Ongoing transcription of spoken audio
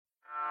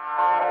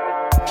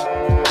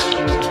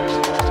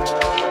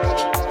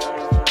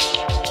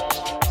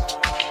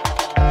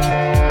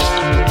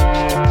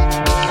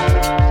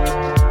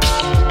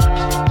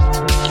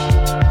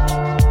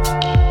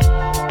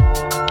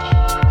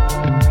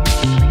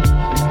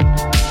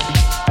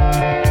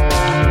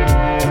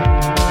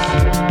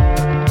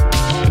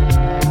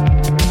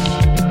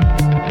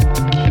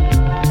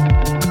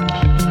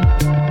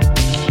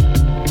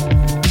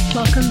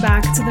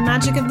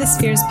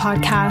Spheres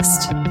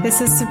podcast.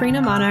 This is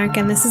Sabrina Monarch,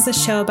 and this is a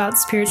show about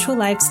spiritual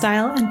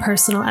lifestyle and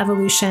personal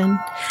evolution.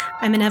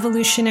 I'm an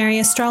evolutionary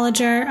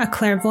astrologer, a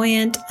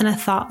clairvoyant, and a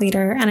thought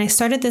leader, and I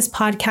started this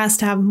podcast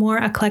to have more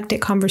eclectic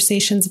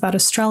conversations about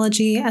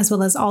astrology, as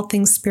well as all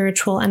things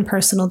spiritual and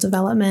personal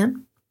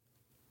development.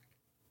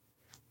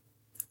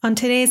 On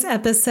today's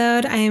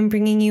episode, I am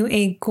bringing you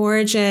a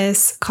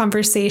gorgeous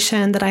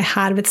conversation that I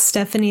had with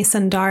Stephanie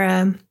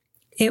Sandara.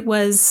 It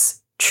was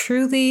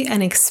truly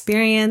an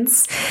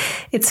experience.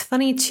 It's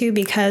funny too,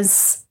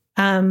 because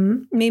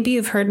maybe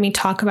you've heard me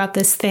talk about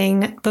this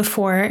thing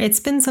before. It's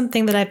been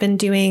something that I've been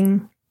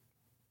doing,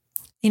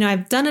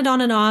 I've done it on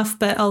and off,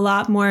 but a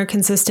lot more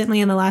consistently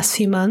in the last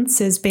few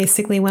months is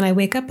basically when I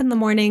wake up in the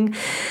morning,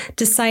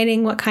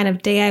 deciding what kind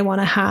of day I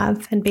want to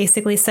have and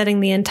basically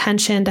setting the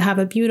intention to have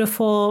a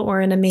beautiful or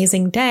an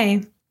amazing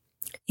day.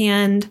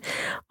 And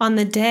on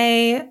the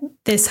day,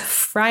 this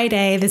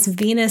Friday, this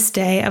Venus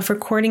day of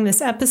recording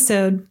this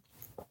episode,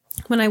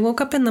 when I woke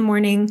up in the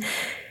morning,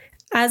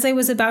 as I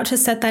was about to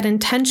set that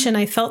intention,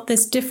 I felt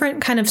this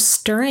different kind of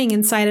stirring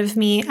inside of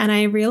me. And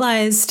I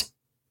realized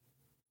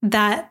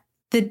that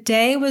the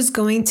day was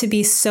going to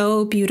be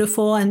so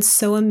beautiful and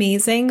so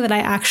amazing that I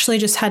actually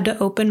just had to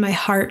open my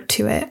heart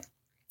to it.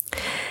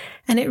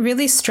 And it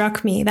really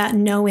struck me, that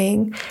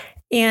knowing.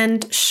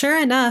 And sure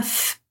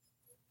enough,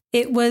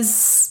 it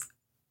was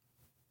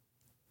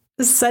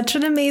such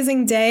an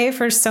amazing day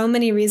for so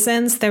many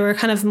reasons. There were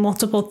kind of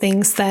multiple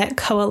things that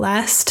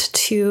coalesced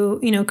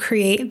to,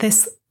 create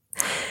this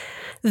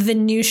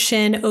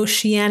Venusian,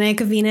 oceanic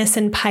Venus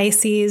and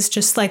Pisces,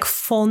 just like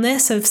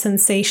fullness of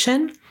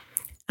sensation.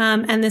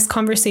 And this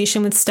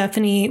conversation with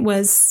Stephanie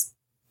was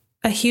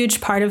a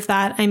huge part of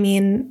that. I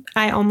mean,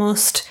 I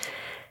almost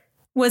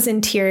was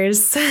in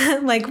tears,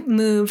 like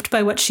moved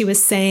by what she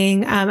was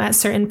saying at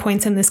certain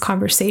points in this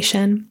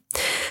conversation.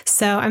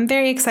 So I'm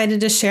very excited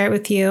to share it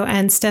with you.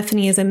 And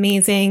Stephanie is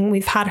amazing.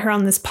 We've had her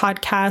on this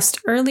podcast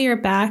earlier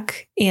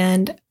back,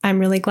 and I'm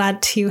really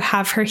glad to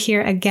have her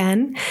here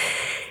again.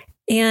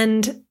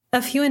 And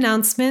a few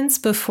announcements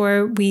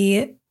before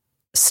we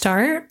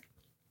start.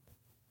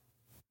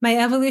 My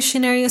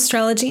Evolutionary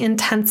Astrology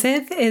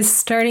Intensive is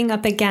starting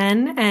up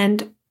again,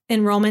 and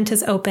enrollment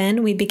is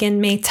open. We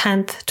begin May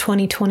 10th,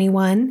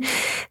 2021.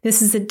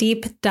 This is a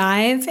deep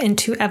dive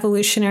into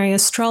evolutionary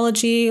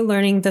astrology,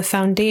 learning the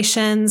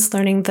foundations,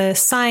 learning the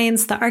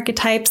signs, the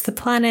archetypes, the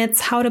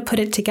planets, how to put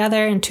it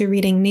together into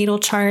reading natal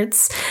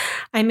charts.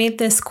 I made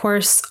this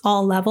course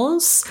all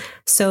levels,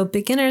 so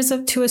beginners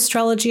to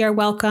astrology are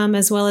welcome,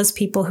 as well as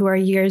people who are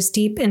years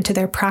deep into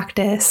their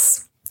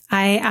practice.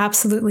 I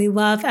absolutely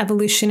love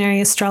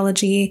evolutionary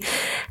astrology,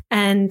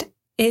 and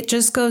it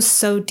just goes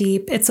so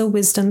deep. It's a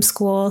wisdom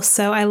school,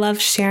 so I love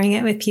sharing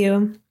it with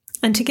you.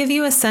 And to give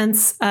you a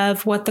sense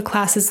of what the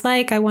class is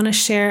like, I want to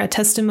share a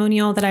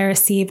testimonial that I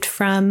received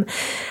from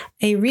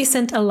a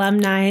recent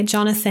alumni,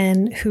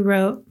 Jonathan, who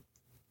wrote,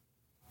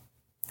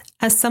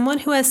 "As someone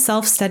who has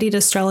self-studied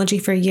astrology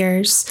for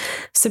years,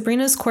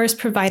 Sabrina's course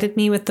provided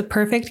me with the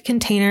perfect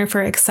container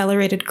for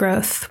accelerated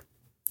growth.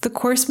 The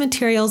course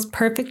materials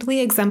perfectly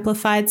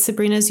exemplified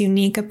Sabrina's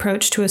unique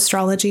approach to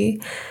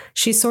astrology.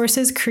 She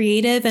sources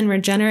creative and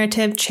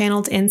regenerative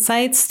channeled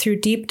insights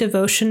through deep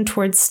devotion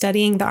towards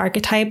studying the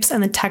archetypes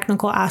and the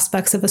technical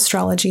aspects of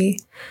astrology.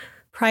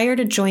 Prior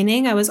to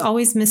joining, I was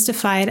always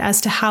mystified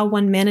as to how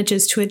one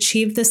manages to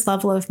achieve this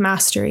level of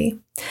mastery.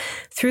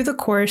 Through the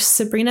course,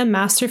 Sabrina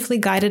masterfully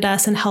guided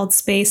us and held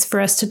space for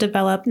us to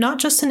develop not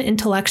just an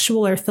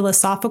intellectual or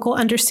philosophical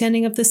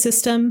understanding of the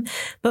system,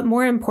 but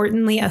more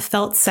importantly, a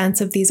felt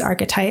sense of these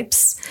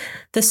archetypes.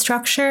 The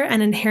structure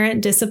and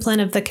inherent discipline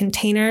of the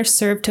container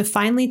served to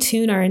finely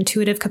tune our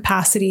intuitive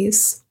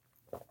capacities.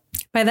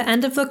 By the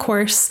end of the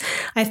course,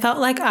 I felt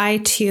like I,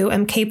 too,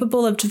 am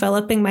capable of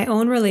developing my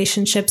own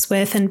relationships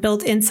with and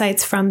build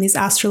insights from these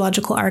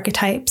astrological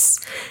archetypes.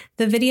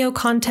 The video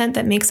content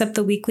that makes up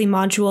the weekly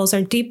modules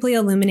are deeply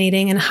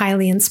illuminating and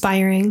highly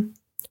inspiring.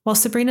 While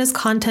Sabrina's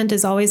content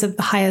is always of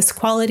the highest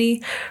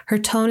quality, her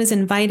tone is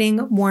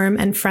inviting, warm,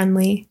 and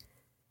friendly.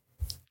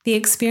 The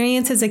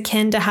experience is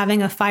akin to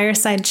having a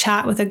fireside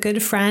chat with a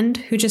good friend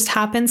who just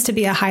happens to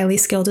be a highly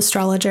skilled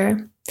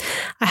astrologer.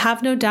 I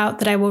have no doubt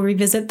that I will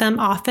revisit them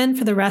often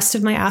for the rest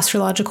of my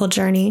astrological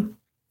journey.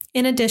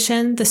 In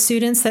addition, the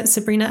students that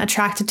Sabrina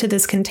attracted to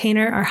this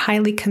container are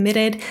highly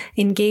committed,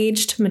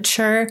 engaged,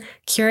 mature,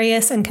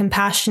 curious, and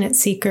compassionate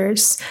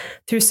seekers.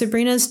 Through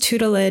Sabrina's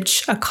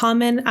tutelage, a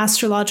common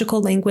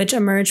astrological language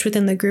emerged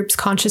within the group's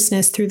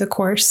consciousness through the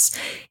course.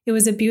 It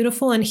was a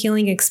beautiful and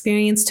healing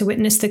experience to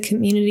witness the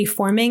community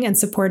forming and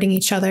supporting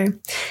each other.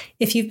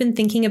 If you've been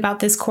thinking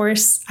about this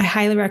course, I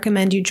highly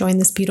recommend you join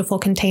this beautiful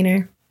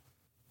container."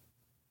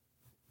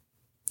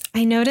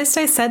 I noticed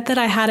I said that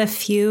I had a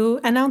few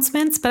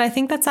announcements, but I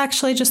think that's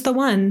actually just the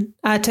one.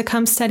 To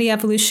come study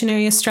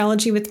evolutionary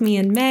astrology with me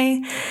in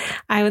May.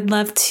 I would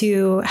love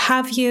to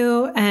have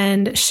you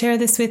and share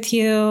this with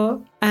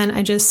you. And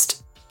I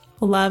just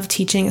love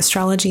teaching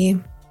astrology.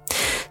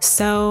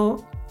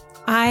 So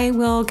I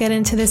will get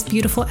into this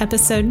beautiful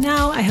episode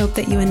now. I hope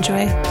that you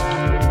enjoy.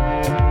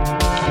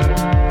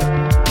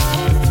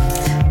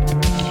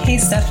 Hey,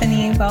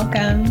 Stephanie,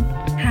 welcome.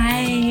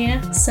 Hi,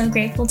 so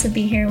grateful to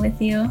be here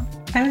with you.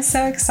 I'm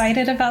so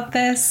excited about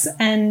this,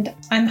 and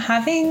I'm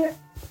having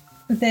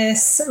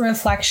this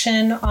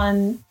reflection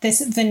on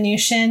this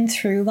Venusian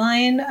through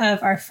line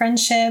of our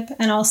friendship,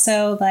 and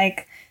also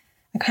like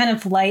a kind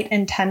of light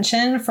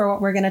intention for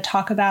what we're going to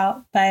talk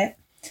about, but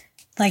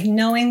like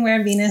knowing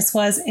where Venus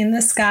was in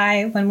the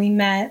sky when we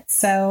met.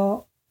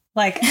 So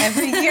like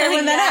every year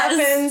when that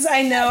happens,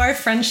 I know our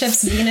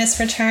friendship's Venus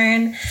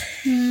return.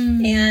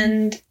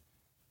 And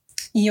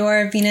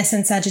you're Venus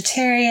in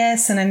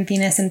Sagittarius and I'm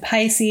Venus in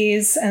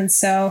Pisces. And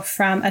so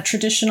from a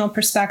traditional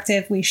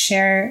perspective, we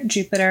share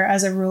Jupiter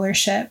as a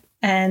rulership.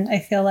 And I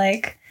feel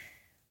like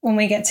when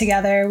we get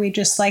together, we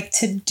just like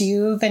to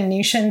do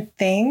Venusian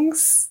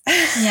things.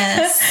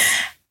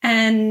 Yes.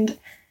 And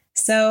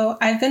so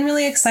I've been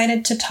really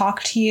excited to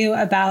talk to you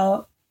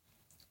about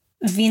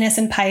Venus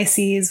in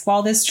Pisces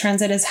while this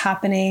transit is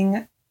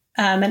happening,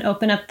 and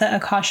open up the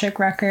Akashic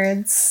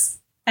records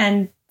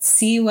and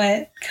see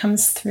what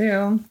comes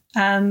through.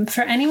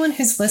 For anyone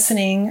who's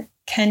listening,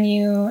 can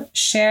you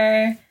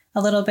share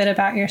a little bit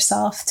about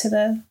yourself to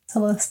the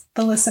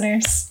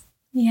listeners?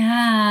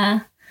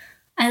 Yeah,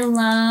 I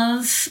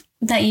love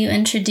that you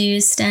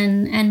introduced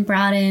and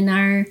brought in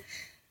our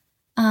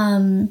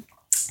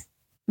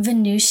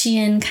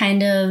Venusian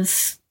kind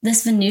of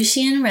this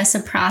Venusian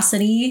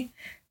reciprocity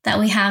that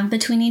we have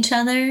between each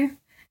other.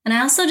 And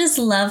I also just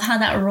love how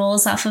that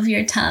rolls off of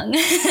your tongue.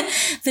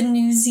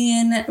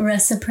 Venusian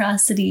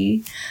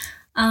reciprocity.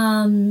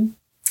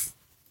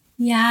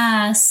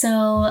 Yeah,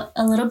 so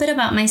a little bit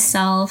about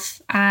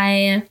myself.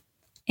 I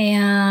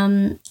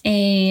am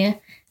a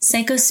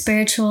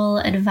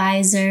psychospiritual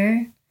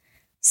advisor.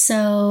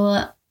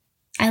 So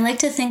I like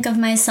to think of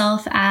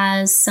myself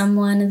as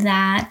someone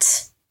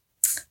that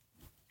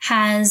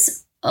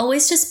has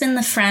always just been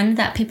the friend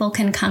that people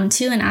can come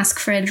to and ask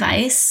for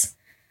advice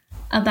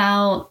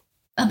about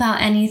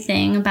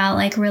anything, about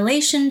like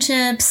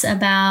relationships,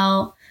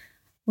 about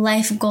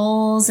life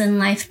goals and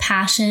life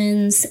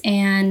passions.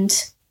 And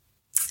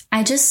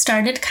I just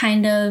started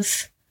kind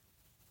of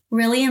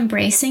really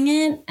embracing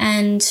it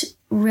and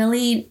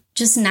really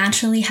just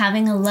naturally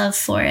having a love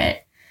for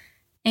it.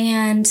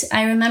 And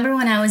I remember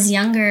when I was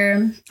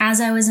younger,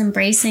 as I was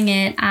embracing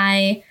it,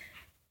 I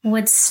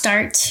would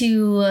start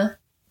to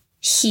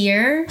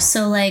hear.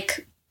 So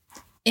like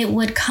it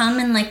would come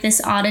in like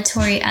this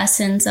auditory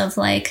essence of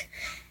like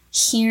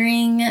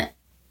hearing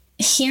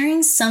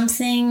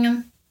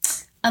something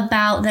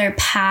about their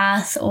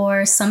path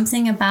or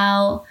something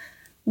about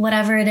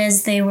whatever it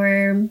is they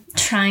were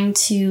trying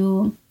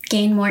to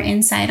gain more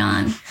insight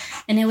on.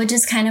 And it would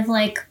just kind of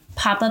like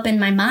pop up in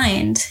my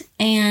mind.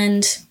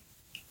 And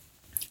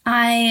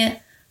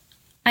I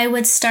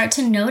would start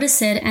to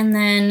notice it. And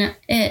then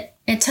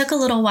it took a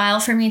little while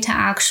for me to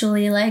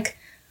actually like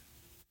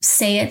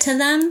say it to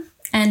them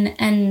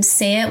and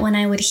say it when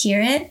I would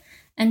hear it.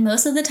 And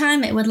most of the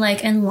time it would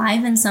like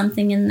enliven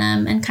something in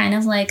them and kind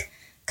of like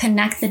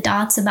connect the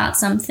dots about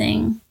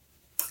something.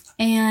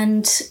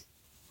 And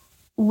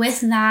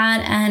with that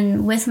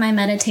and with my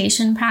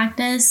meditation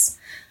practice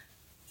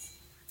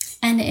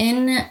and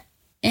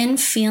in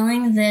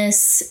feeling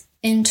this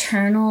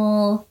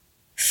internal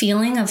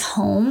feeling of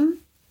home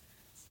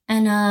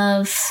and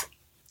of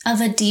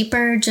a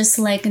deeper just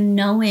like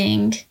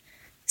knowing,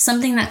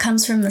 something that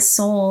comes from the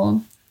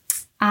soul,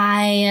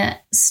 I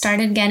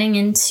started getting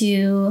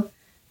into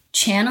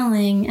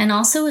channeling and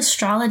also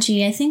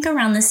astrology, I think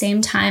around the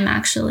same time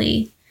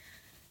actually.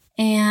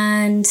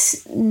 And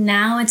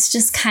now it's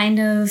just kind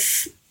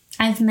of,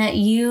 I've met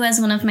you as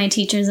one of my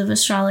teachers of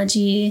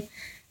astrology,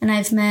 and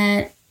I've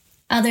met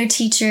other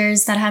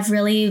teachers that have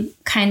really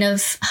kind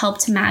of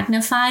helped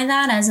magnify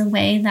that as a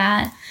way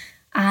that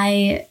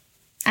I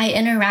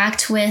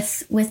interact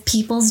with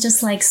people's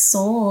just like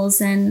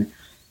souls, and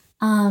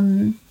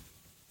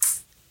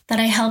that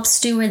I help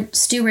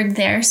steward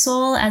their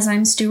soul as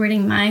I'm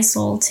stewarding my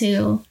soul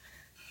too.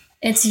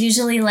 It's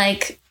usually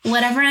like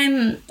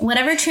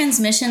whatever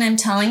transmission I'm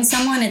telling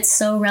someone, it's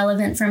so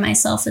relevant for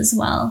myself as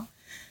well.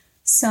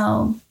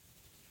 So,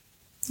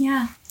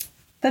 yeah.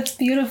 That's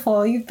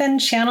beautiful. You've been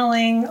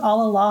channeling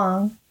all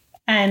along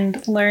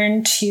and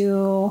learned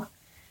to,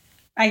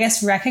 I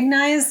guess,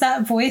 recognize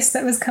that voice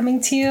that was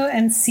coming to you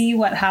and see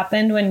what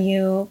happened when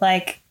you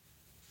like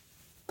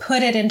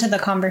put it into the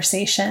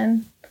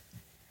conversation.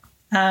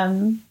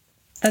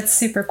 That's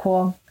super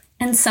cool.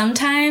 And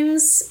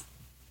sometimes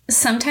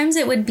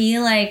it would be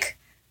like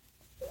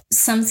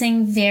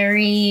something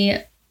very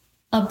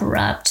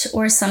abrupt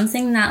or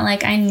something that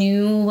like I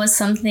knew was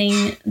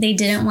something they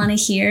didn't want to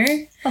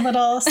hear. A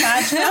little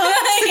sad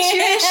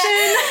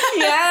situation.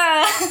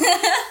 Yeah.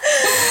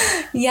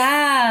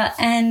 Yeah.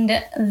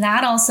 And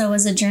that also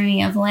was a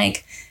journey of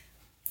like,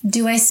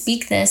 do I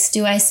speak this?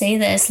 Do I say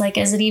this? Like,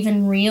 is it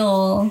even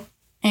real?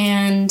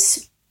 And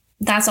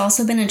that's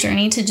also been a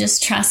journey to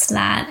just trust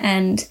that.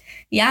 And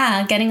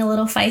yeah, getting a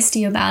little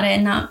feisty about it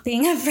and not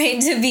being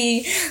afraid to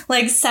be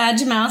like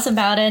Sag mouth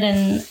about it,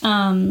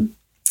 and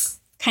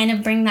kind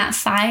of bring that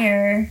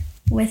fire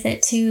with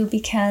it too,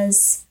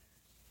 because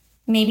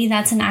maybe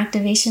that's an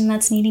activation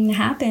that's needing to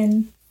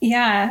happen.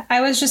 Yeah,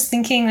 I was just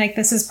thinking like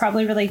this is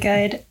probably really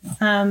good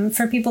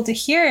for people to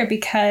hear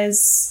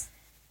because,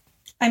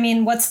 I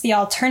mean, what's the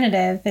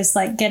alternative is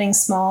like getting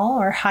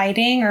small or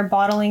hiding or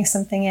bottling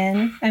something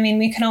in. I mean,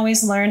 we can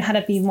always learn how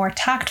to be more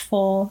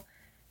tactful,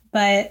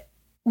 but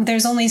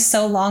there's only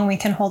so long we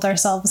can hold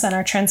ourselves and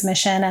our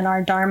transmission and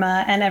our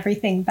dharma and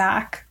everything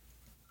back.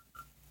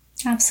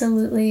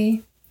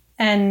 Absolutely.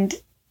 And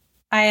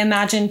I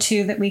imagine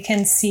too that we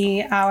can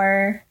see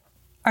our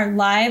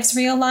lives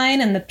realign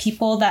and the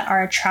people that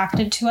are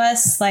attracted to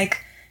us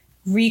like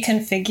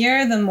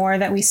reconfigure the more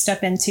that we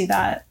step into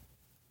that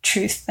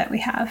truth that we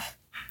have.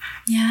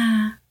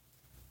 Yeah.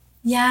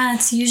 Yeah,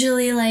 it's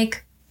usually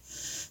like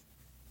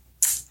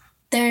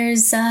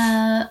there's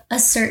a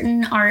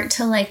certain art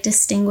to like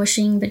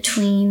distinguishing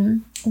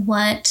between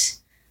what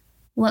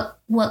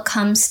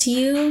comes to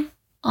you,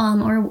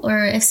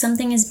 or if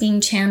something is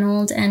being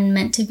channeled and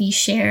meant to be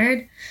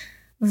shared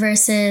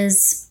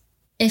versus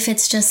if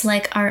it's just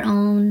like our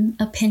own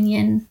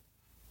opinion.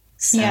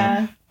 So.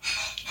 Yeah.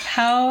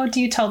 How do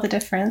you tell the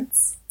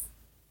difference?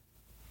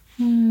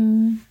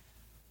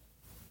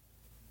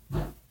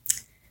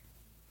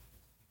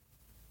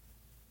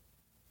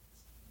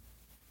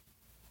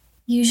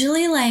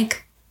 Usually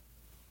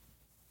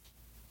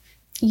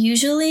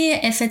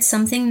if it's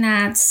something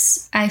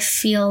that's, I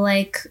feel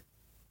like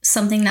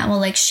something that will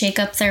like shake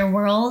up their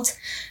world,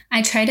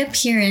 I try to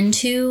peer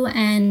into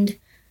and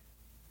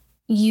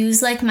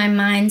use like my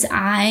mind's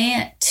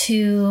eye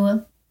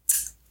to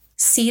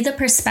see the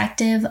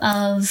perspective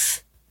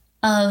of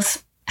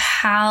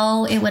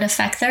how it would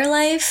affect their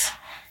life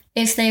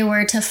if they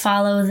were to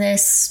follow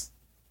this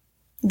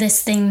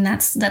thing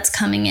that's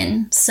coming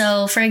in.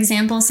 So for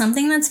example,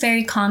 something that's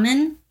very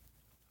common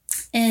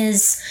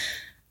is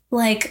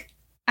like,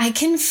 I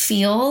can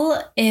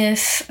feel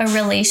if a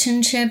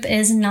relationship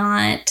is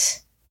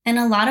not, and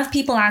a lot of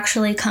people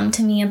actually come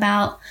to me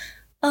about,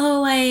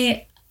 oh,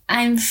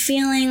 I'm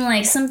feeling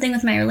like something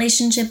with my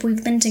relationship.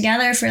 We've been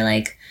together for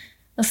like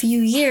a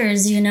few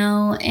years, you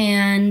know,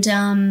 and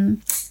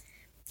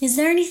is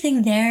there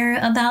anything there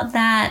about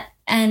that?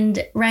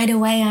 And right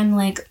away I'm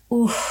like,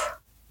 ooh,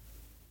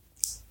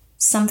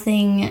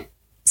 something's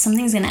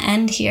going to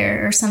end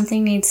here, or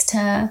something needs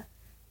to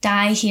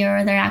die here,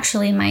 or there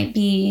actually might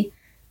be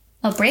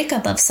a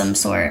breakup of some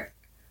sort.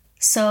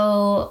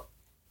 So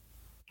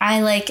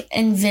I like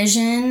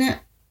envision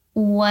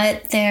or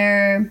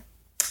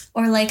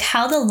like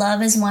how the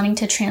love is wanting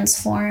to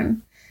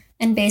transform,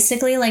 and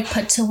basically like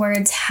put to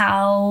words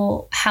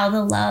how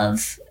the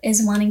love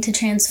is wanting to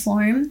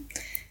transform.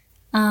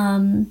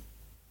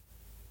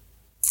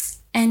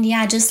 And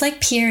yeah, just like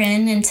peer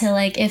into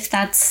like if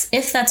that's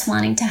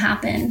wanting to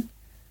happen.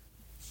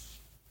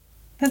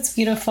 That's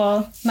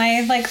beautiful.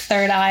 My like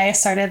third eye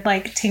started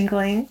like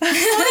tingling when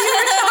you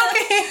were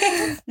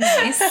talking.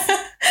 Nice.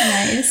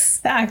 Nice.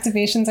 The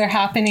activations are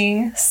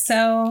happening.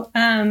 So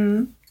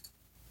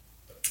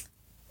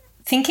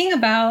thinking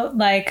about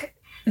like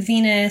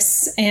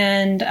Venus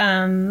and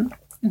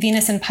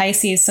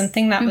Pisces,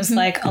 something that was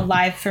like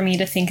alive for me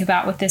to think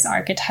about with this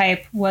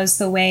archetype was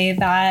the way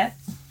that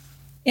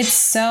it's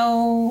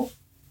so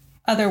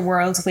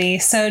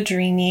otherworldly, so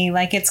dreamy.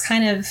 Like it's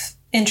kind of,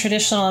 in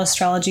traditional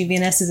astrology,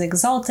 Venus is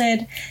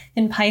exalted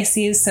in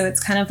Pisces. So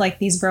it's kind of like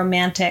these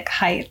romantic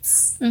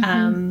heights,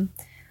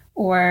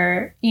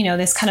 or, you know,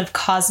 this kind of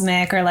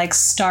cosmic or like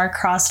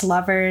star-crossed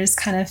lovers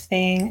kind of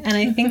thing. And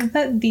I think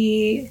that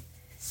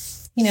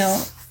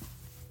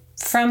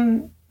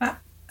from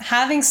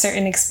having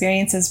certain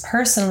experiences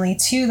personally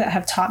too, that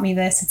have taught me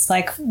this, it's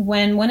like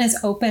when one is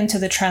open to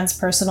the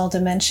transpersonal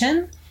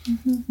dimension,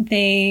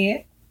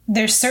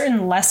 there's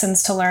certain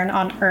lessons to learn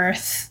on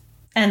Earth,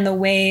 and the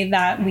way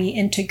that we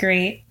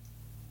integrate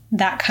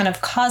that kind of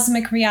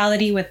cosmic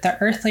reality with the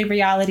earthly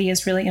reality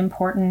is really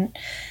important.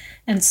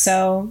 And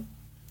so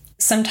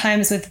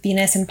sometimes with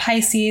Venus and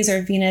Pisces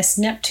or Venus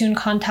Neptune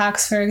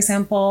contacts, for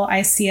example,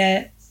 I see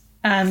it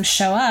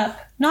show up,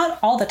 not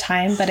all the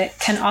time, but it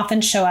can often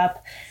show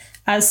up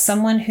as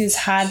someone who's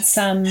had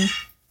some,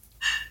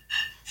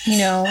 you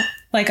know,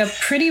 like a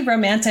pretty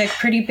romantic,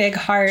 pretty big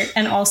heart,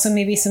 and also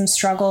maybe some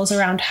struggles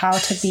around how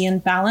to be in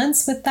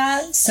balance with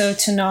that. So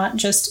to not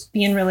just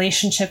be in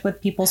relationship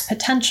with people's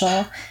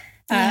potential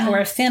or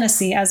a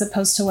fantasy as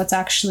opposed to what's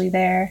actually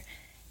there.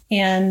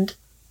 And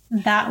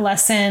that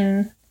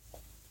lesson,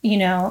 you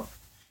know,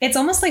 it's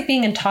almost like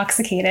being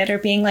intoxicated or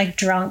being like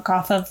drunk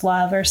off of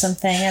love or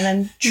something, and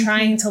then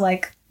trying to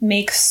like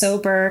make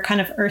sober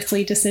kind of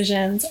earthly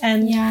decisions.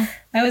 And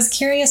I was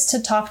curious to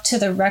talk to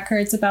the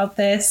records about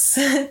this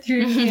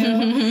through you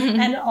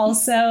and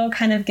also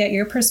kind of get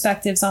your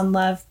perspectives on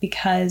love,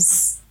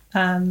 because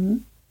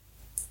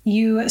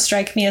you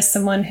strike me as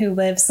someone who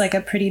lives like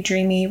a pretty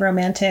dreamy,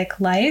 romantic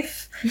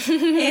life.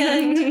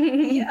 And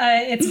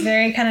it's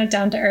very kind of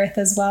down to earth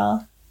as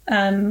well.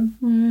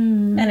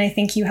 And I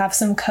think you have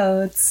some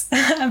codes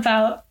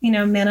about, you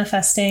know,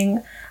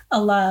 manifesting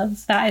a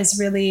love that is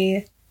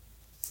really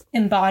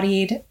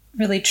embodied,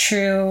 really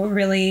true,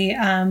 really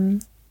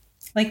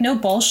like no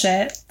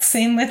bullshit.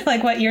 Same with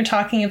like what you're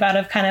talking about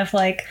of kind of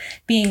like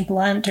being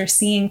blunt or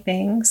seeing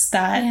things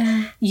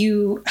that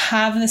you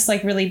have this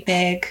like really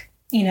big,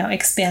 you know,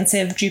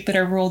 expansive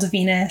Jupiter ruled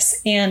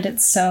Venus, and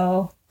it's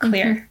so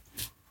clear.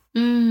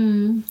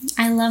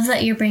 I love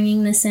that you're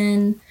bringing this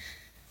in.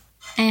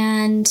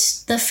 And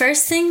the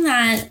first thing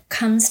that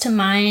comes to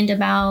mind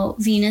about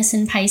Venus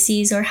in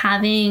Pisces, or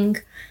having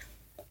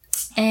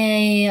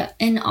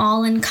an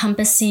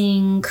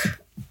all-encompassing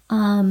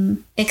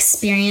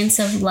experience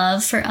of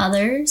love for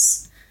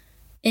others,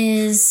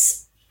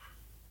 is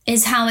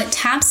how it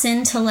taps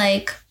into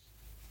like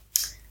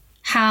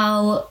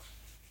how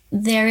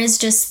there is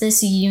just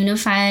this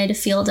unified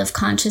field of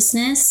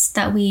consciousness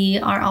that we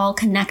are all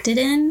connected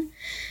in,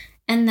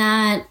 and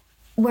that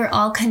we're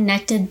all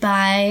connected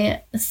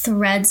by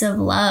threads of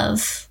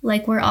love.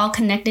 Like we're all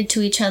connected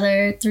to each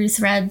other through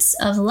threads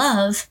of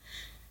love.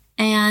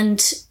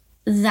 And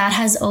that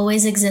has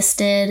always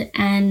existed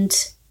and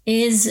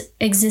is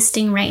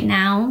existing right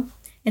now.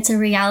 It's a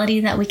reality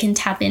that we can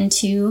tap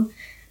into,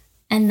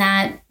 and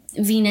that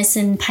Venus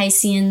and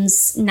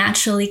Pisceans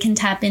naturally can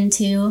tap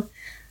into.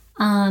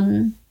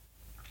 And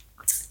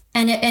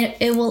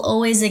it will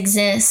always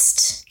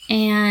exist.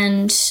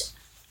 And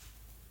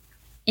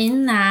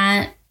in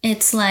that,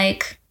 it's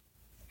like,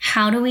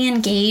 how do we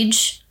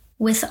engage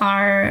with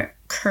our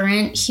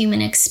current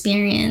human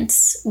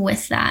experience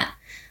with that?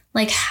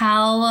 Like,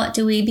 how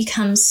do we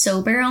become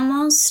sober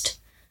almost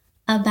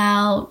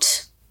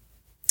about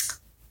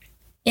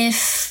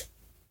if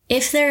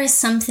there is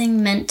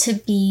something meant to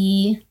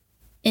be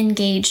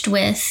engaged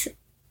with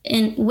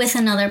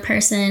another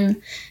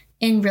person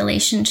in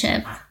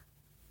relationship?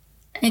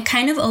 It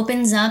kind of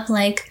opens up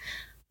like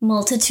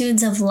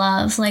multitudes of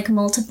love, like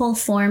multiple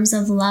forms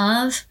of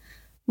love,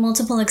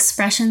 multiple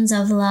expressions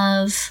of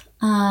love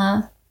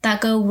that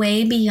go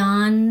way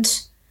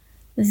beyond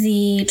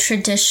the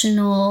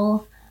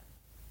traditional,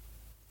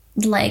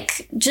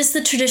 like just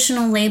the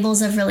traditional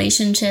labels of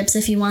relationships.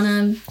 If you want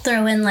to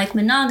throw in like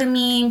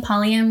monogamy,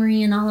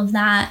 polyamory, and all of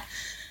that,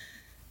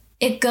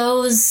 it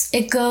goes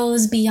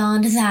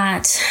beyond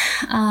that.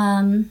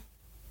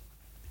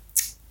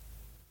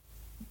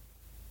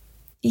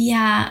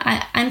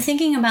 I'm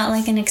thinking about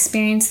like an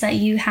experience that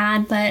you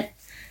had, but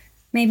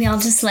maybe I'll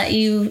just let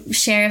you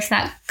share if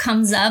that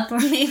comes up, or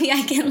maybe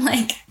I can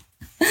like.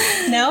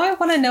 No, I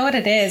want to know what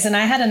it is. And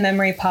I had a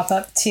memory pop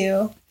up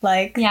too.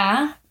 Like,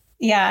 yeah.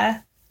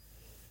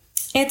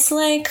 It's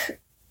like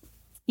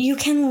you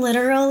can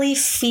literally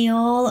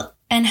feel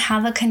and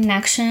have a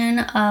connection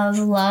of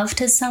love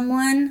to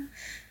someone,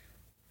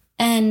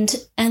 and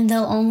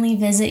they'll only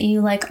visit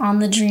you like on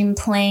the dream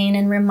plane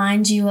and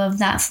remind you of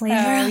that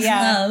flavor of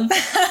love.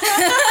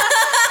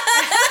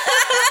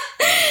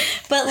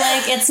 But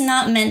like, it's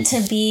not meant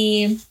to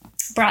be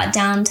brought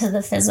down to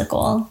the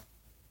physical,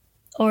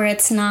 or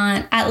it's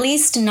not, at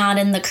least not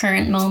in the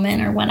current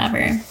moment or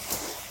whatever.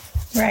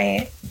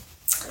 Right.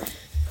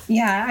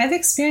 Yeah, I've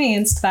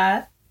experienced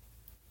that.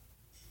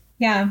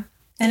 Yeah.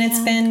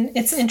 And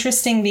it's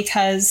interesting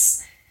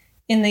because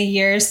in the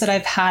years that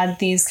I've had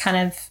these kind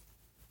of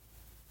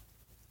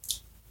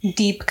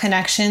deep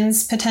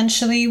connections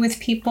potentially with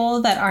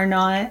people that are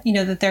not, you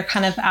know, that they're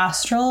kind of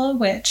astral,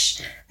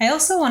 which I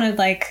also wanted,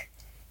 like,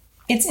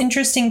 it's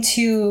interesting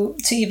to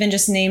even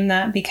just name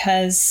that,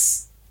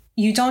 because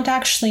you don't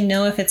actually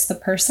know if it's the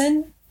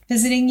person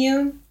visiting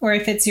you or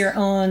if it's your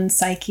own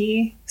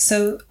psyche.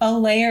 So a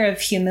layer of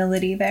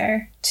humility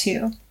there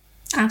too.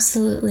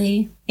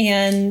 Absolutely.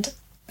 And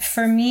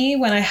for me,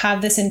 when I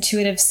have this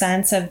intuitive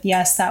sense of,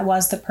 yes, that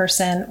was the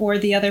person, or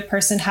the other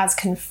person has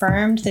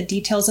confirmed the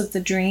details of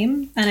the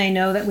dream, and I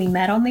know that we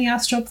met on the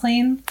astral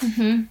plane,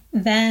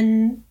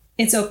 then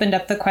it's opened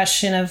up the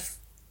question of,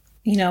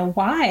 you know,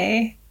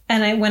 why?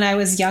 And when I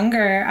was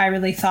younger, I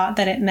really thought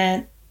that it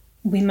meant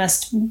we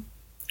must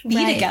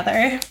be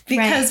together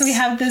because we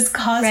have this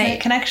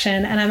cosmic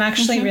connection. And I'm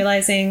actually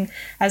realizing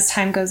as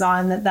time goes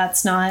on that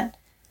that's not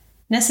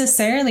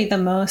necessarily the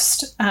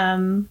most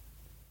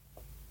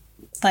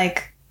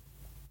like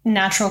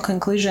natural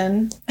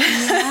conclusion.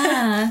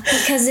 Yeah,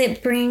 because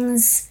it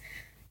brings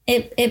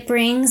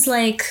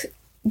like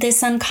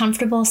this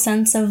uncomfortable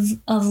sense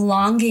of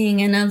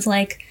longing and of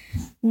like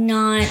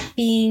not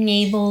being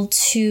able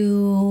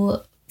to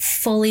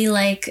fully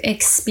like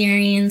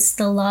experience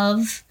the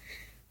love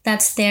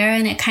that's there,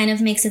 and it kind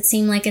of makes it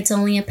seem like it's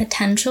only a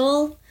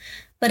potential.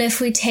 But if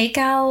we take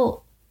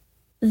out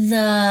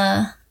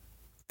the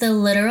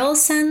literal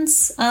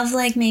sense of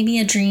like maybe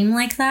a dream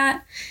like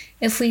that,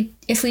 if we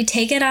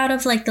take it out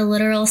of like the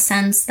literal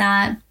sense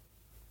that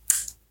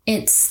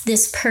it's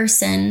this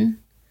person,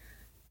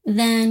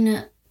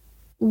 then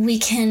we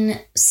can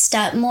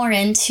step more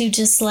into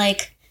just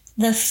like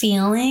the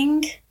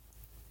feeling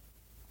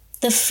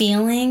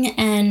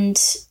and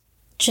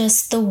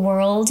just the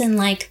world and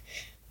like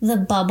the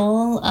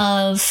bubble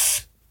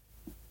of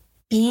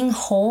being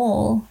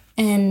whole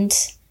and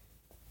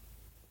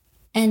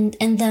the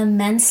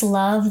immense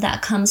love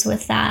that comes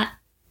with that.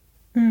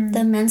 The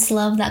immense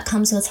love that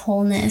comes with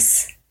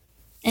wholeness.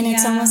 And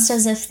it's almost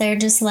as if they're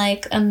just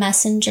like a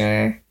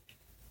messenger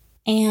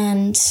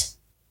And,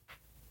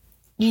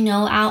 you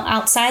know,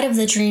 outside of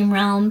the dream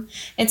realm,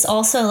 it's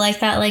also like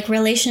that. Like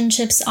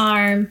relationships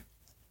are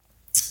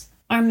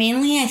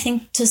mainly, I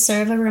think, to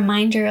serve a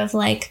reminder of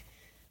like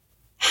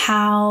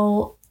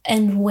how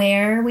and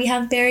where we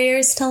have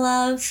barriers to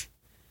love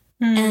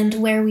and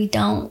where we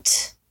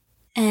don't.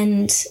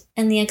 And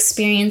the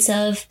experience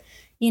of,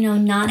 you know,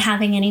 not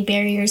having any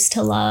barriers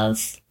to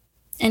love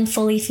and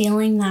fully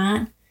feeling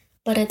that.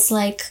 But it's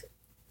like,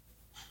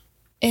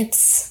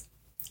 it's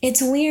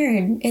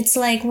weird. It's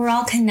like we're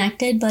all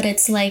connected, but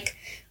it's like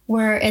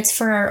it's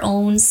for our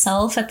own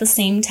self at the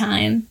same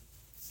time.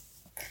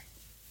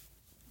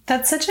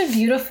 That's such a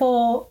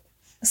beautiful,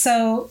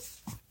 so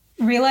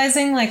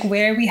realizing like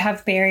where we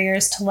have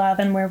barriers to love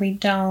and where we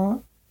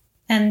don't,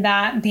 and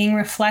that being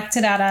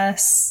reflected at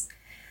us.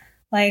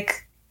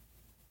 Like,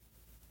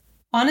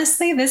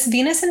 honestly, this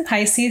Venus in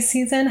Pisces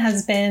season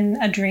has been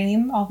a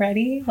dream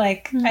already.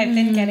 Like, I've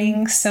been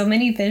getting so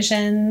many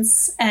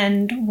visions,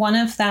 and one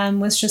of them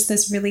was just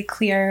this really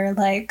clear,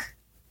 like,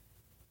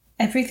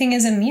 everything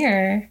is a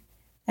mirror.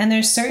 And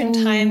there's certain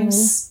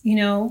times, you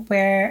know,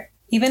 where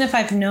even if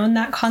I've known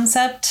that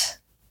concept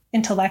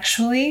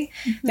intellectually,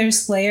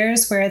 there's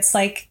layers where it's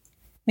like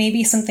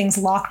maybe something's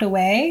locked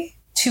away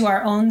to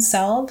our own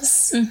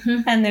selves,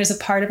 and there's a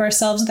part of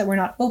ourselves that we're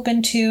not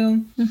open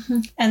to,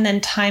 and then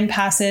time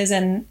passes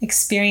and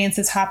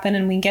experiences happen,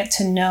 and we get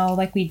to know,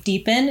 like, we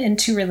deepen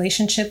into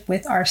relationship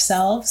with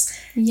ourselves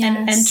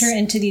and enter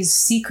into these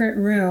secret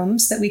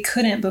rooms that we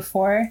couldn't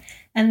before,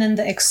 and then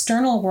the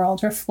external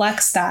world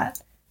reflects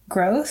that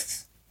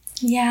growth.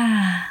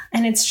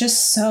 And it's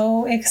just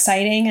so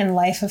exciting and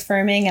life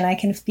affirming, and I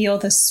can feel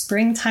the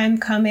springtime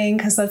coming,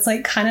 because that's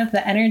like kind of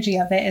the energy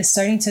of it, is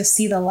starting to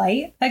see the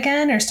light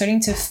again, or starting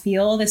to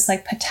feel this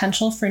like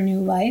potential for new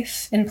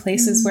life in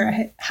places where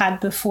it had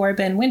before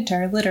been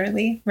winter,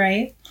 literally,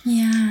 right?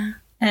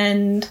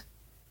 And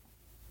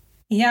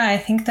yeah, I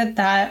think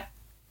that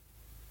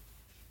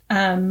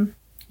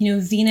you know,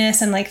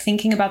 Venus and like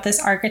thinking about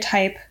this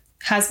archetype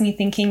has me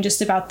thinking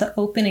just about the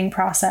opening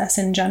process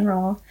in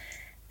general.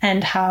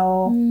 And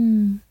how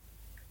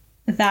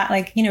that,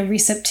 like, you know,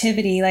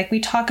 receptivity, like we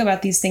talk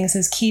about these things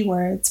as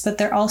keywords, but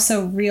they're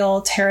also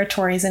real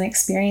territories and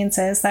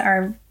experiences that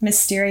are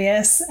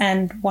mysterious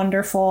and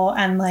wonderful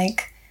and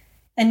like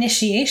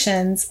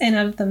initiations in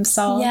of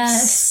themselves.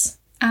 Yes,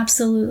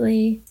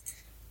 absolutely.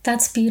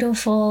 That's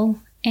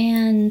beautiful.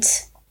 And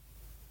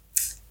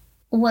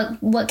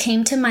what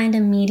came to mind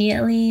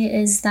immediately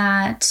is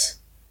that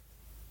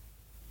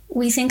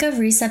we think of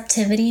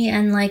receptivity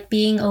and like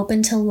being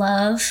open to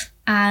love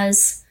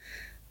as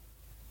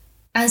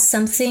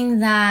something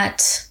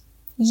that,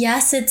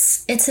 yes,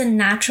 it's a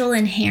natural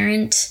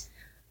inherent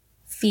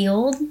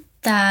field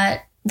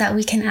that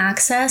we can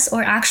access,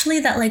 or actually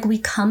that like we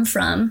come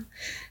from,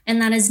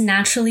 and that is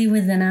naturally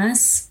within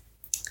us.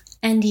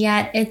 And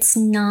yet it's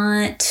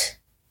not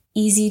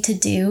easy to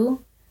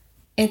do.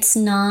 It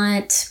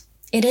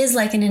is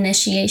like an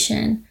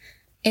initiation.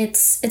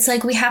 It's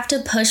like we have to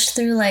push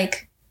through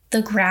like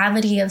the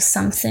gravity of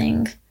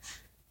something,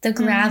 the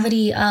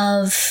gravity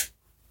of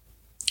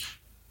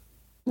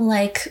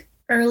like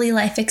early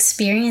life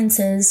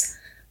experiences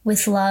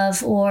with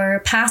love,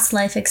 or past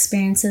life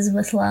experiences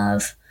with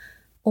love,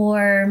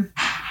 or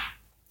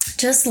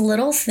just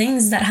little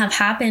things that have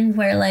happened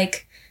where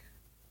like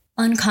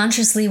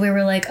unconsciously we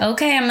were like,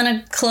 okay, I'm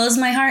going to close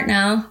my heart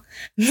now.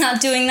 I'm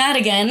not doing that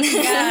again.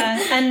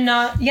 And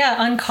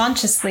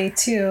unconsciously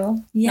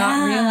too.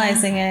 Not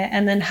realizing it,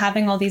 and then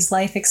having all these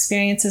life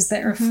experiences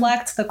that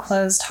reflect the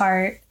closed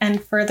heart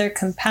and further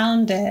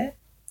compound it.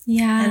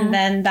 And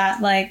then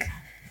that, like,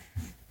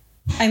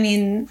 I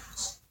mean,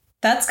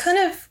 that's kind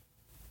of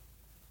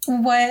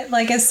what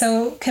like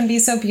can be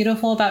so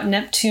beautiful about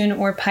Neptune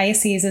or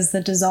Pisces, is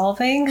the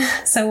dissolving.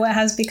 So what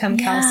has become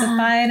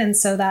calcified, and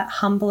so that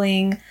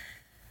humbling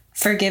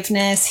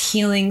forgiveness,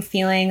 healing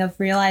feeling of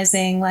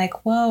realizing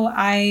like, whoa,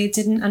 I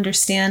didn't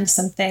understand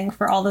something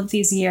for all of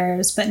these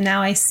years, but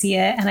now I see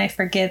it and I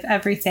forgive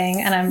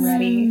everything, and I'm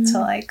ready to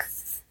like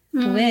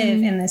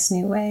live in this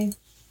new way.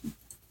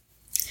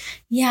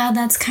 Yeah,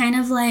 that's kind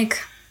of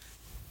like,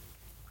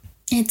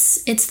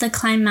 it's the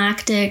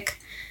climactic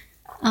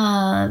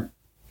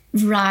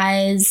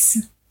rise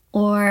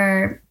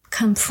or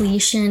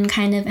completion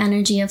kind of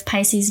energy of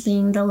Pisces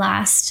being the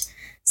last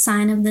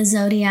sign of the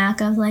zodiac,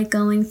 of like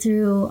going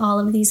through all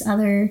of the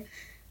other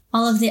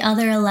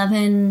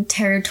 11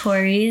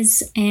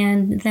 territories,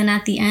 and then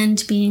at the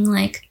end being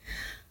like,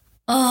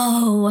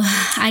 oh,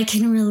 I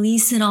can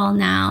release it all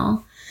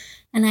now,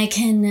 and I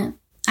can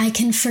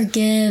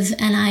forgive,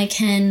 and I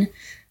can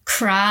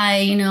cry,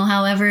 you know,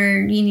 however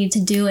you need to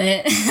do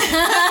it.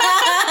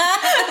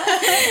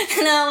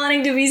 Not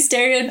wanting to be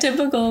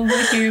stereotypical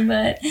here,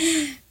 but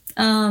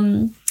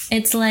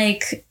it's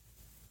like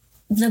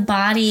the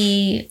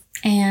body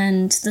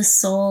and the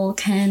soul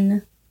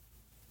can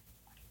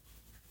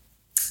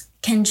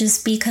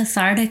just be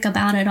cathartic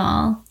about it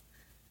all,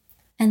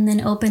 and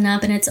then open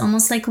up. And it's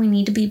almost like we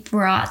need to be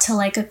brought to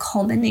like a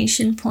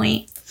culmination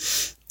point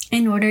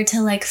in order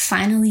to like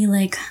finally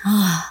like,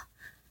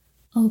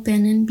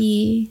 open and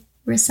be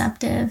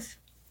receptive.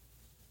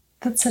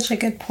 That's such a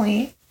good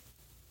point.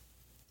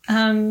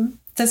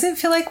 Does it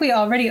feel like we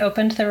already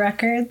opened the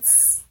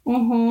records?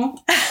 Mm-hmm.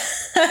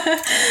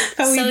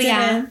 But we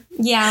didn't.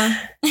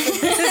 Yeah.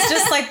 This is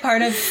just like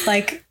part of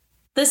like...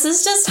 This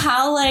is just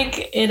how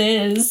like it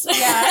is.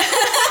 Yeah.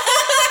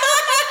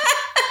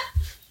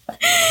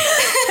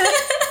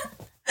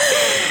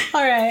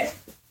 All right.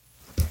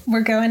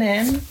 We're going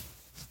in.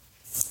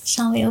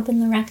 Shall we open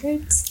the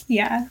records?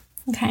 Yeah.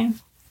 Okay.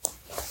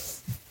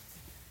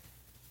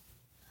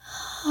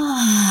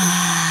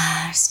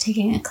 Just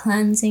taking a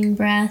cleansing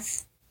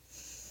breath.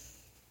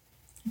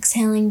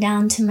 Exhaling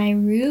down to my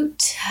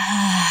root.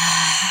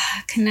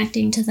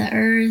 Connecting to the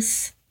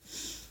earth.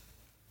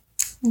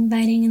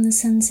 Inviting in the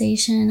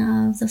sensation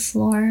of the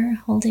floor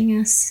holding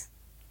us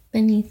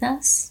beneath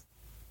us.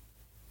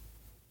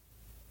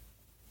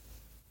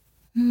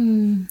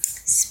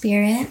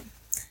 Spirit,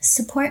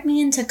 support me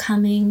into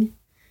coming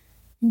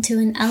into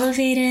an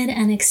elevated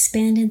and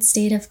expanded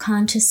state of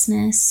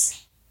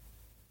consciousness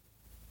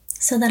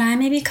so that I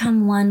may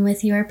become one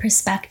with your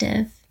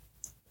perspective.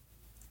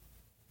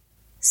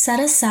 Set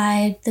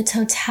aside the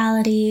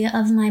totality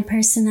of my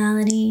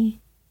personality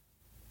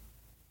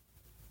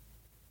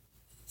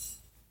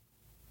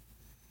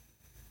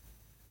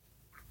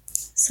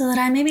so that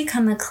I may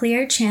become a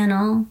clear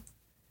channel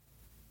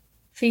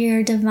for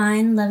your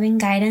divine loving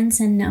guidance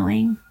and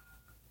knowing.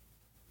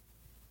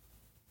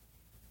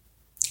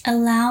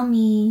 Allow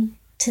me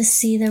to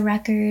see the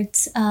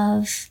records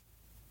of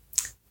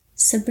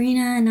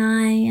Sabrina and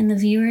I and the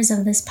viewers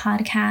of this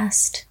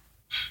podcast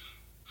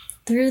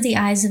through the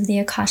eyes of the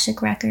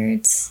Akashic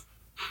Records.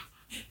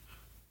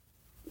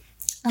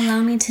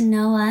 Allow me to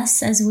know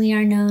us as we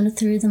are known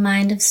through the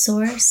mind of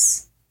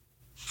Source,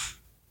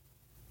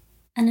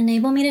 and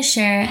enable me to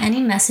share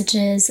any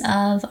messages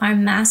of our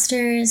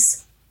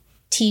masters,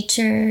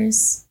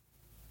 teachers,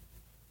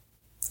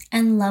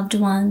 and loved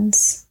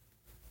ones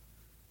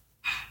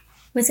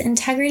with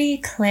integrity,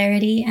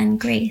 clarity, and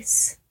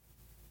grace.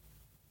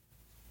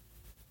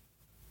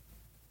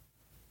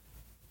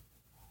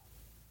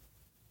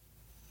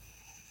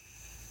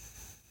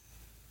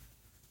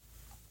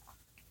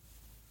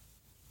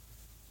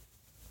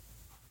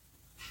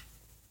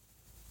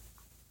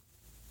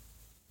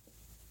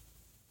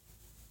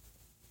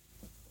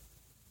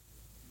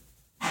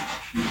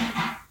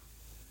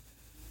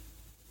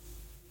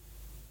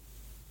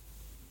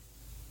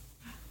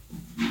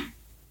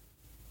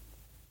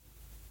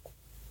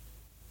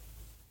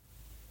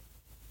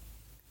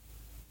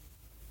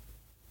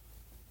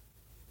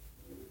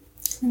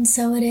 And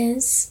so it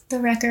is. The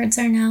records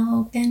are now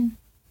open.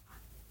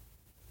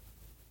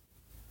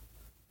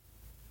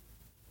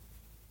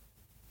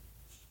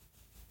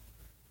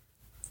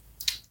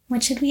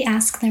 What should we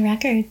ask the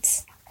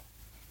records?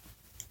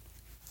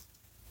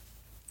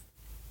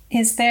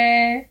 Is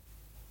there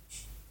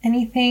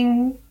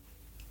anything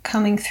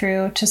coming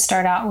through to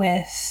start out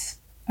with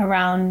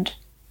around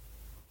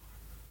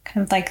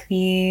kind of like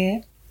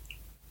the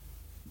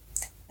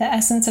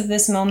essence of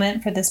this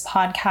moment for this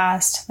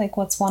podcast, like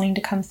what's wanting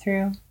to come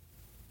through?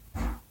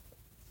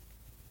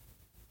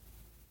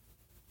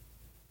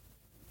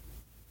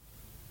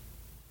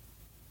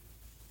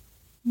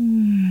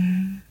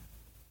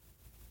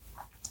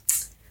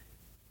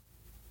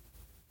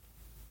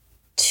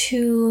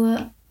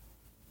 To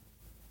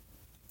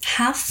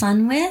have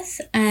fun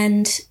with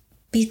and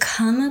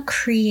become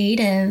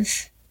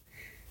creative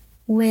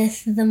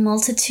with the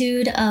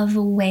multitude of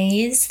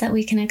ways that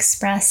we can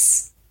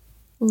express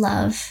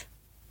love,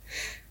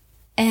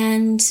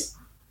 and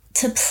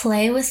to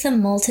play with the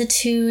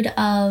multitude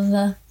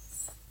of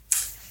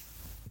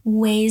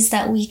ways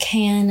that we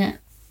can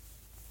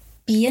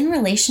be in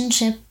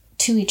relationship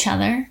to each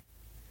other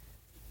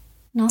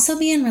and also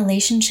be in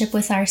relationship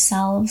with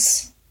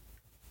ourselves.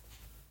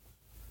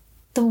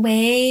 The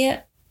ways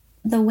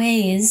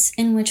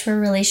in which we're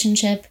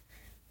relationship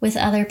with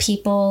other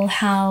people,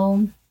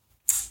 how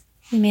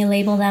we may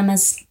label them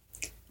as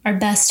our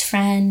best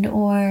friend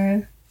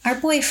or our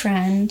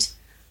boyfriend,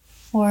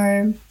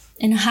 or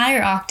in a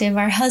higher octave,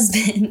 our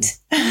husband.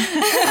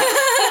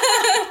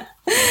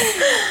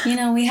 You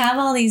know, we have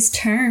all these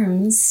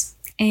terms,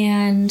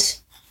 and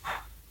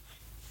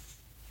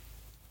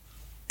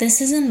this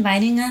is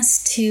inviting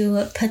us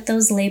to put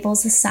those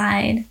labels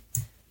aside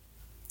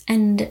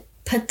and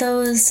put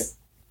those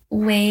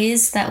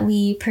ways that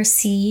we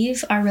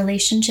perceive our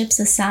relationships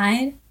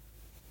aside,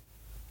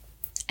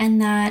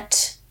 and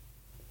that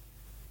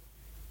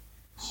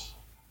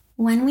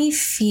when we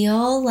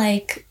feel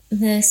like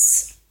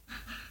this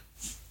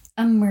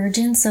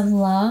emergence of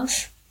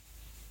love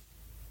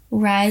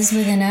rise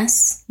within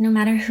us, no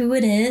matter who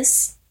it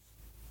is,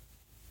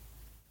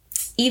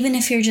 even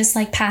if you're just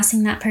like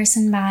passing that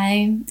person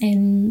by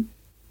in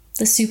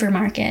the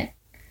supermarket,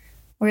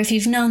 or if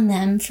you've known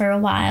them for a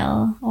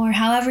while, or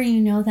however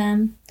you know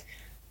them,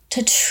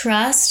 to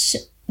trust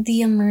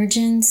the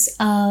emergence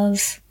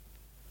of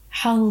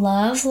how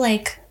love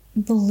like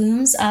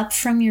blooms up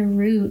from your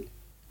root.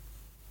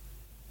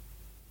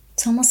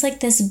 It's almost like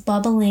this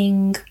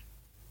bubbling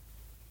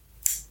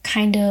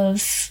kind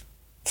of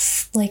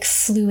like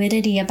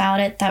fluidity about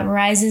it that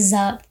rises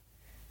up,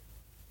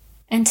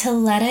 and to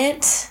let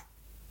it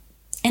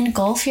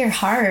engulf your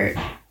heart,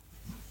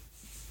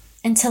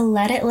 and to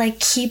let it like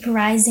keep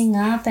rising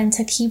up, and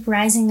to keep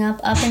rising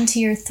up into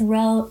your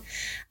throat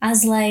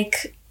as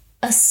like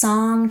a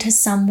song to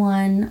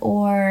someone,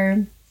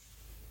 or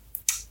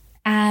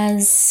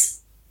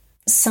as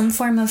some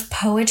form of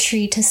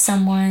poetry to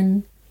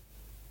someone.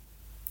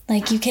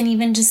 Like you can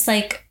even just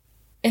like,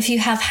 if you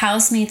have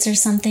housemates or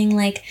something,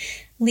 like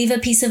leave a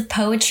piece of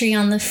poetry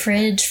on the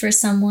fridge for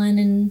someone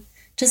and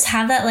just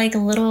have that like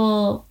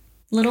little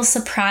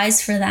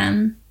surprise for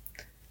them.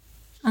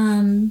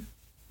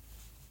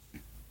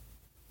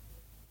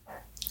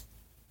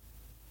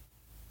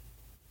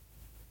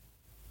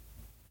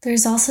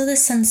 There's also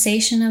this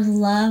sensation of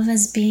love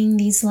as being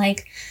these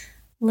like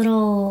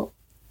little,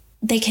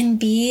 they can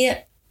be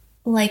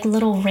like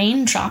little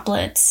rain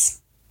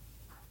droplets.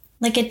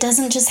 Like it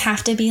doesn't just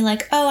have to be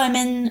like, oh, I'm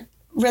in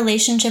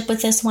relationship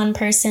with this one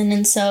person,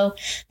 and so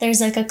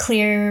there's like a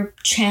clear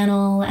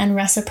channel and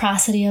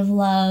reciprocity of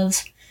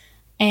love,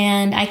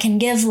 and I can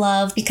give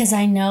love because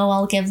I know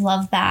I'll give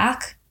love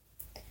back.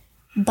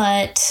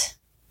 But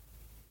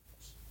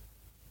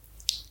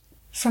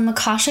from a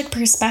Akashic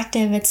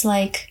perspective, it's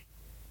like,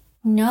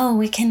 no,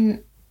 we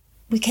can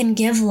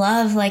give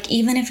love, like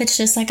even if it's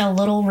just like a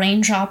little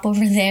raindrop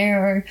over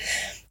there, or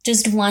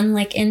just one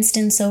like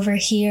instance over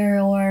here,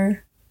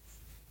 or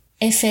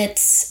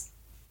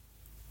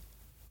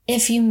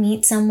if you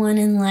meet someone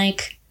and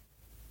like,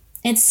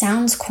 it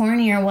sounds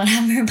corny or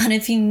whatever, but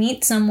if you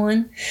meet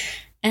someone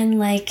and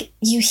like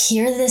you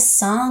hear this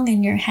song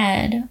in your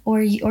head,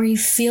 or you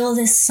feel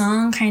this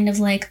song kind of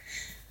like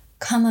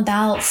come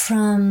about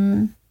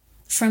from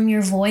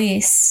your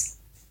voice,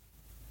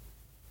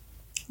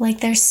 like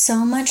there's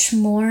so much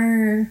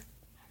more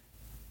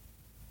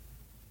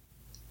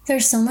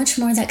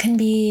that can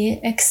be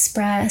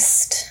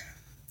expressed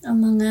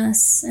among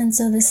us. And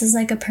so this is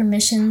like a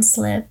permission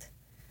slip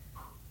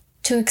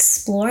to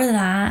explore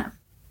that,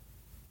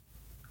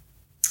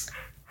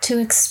 to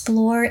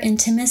explore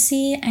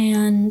intimacy,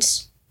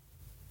 and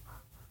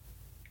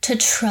to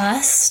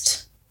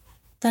trust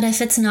that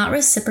if it's not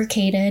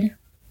reciprocated,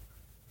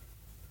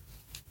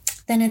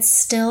 then it's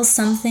still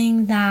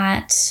something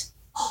that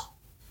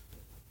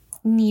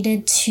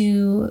needed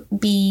to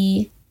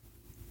be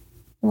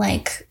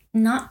like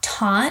not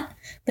taught,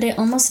 but it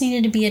almost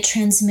needed to be a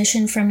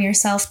transmission from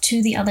yourself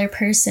to the other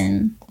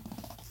person.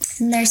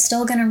 And they're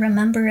still going to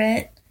remember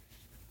it,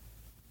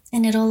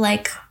 and it'll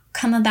like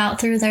come about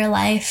through their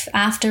life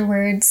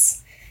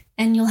afterwards,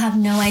 and you'll have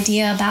no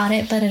idea about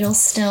it, but it was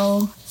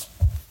still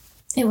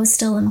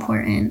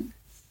important.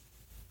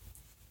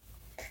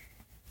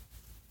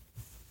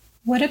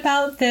 What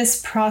about this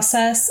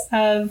process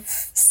of,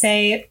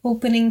 say,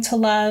 opening to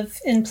love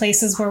in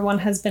places where one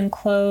has been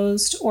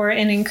closed, or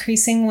in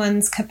increasing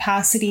one's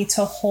capacity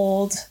to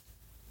hold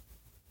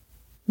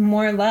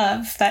more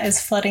love that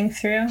is flooding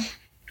through?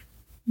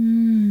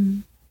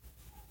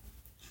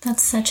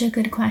 That's such a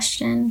good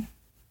question.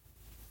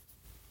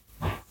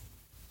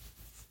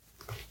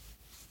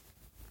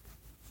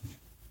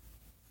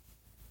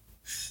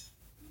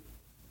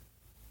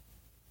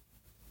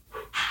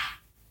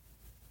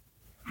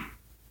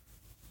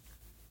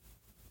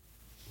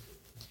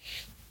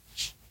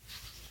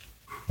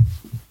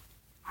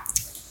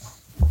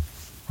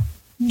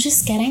 I'm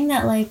just getting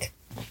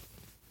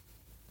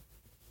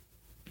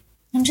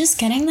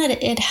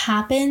that it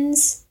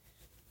happens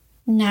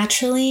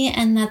naturally,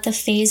 and that the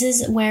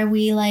phases where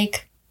we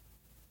like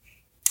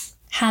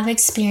have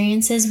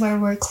experiences where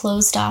we're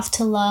closed off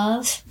to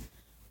love,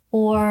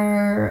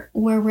 or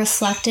we're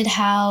reflected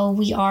how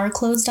we are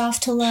closed off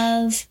to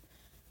love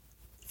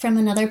from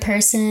another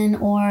person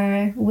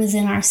or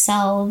within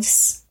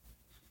ourselves,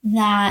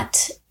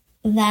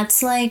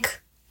 that's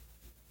like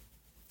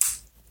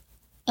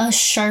a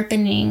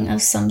sharpening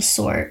of some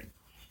sort.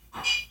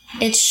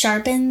 It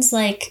sharpens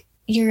like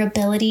your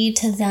ability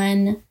to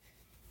then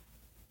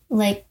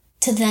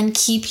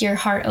keep your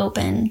heart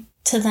open,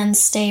 to then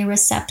stay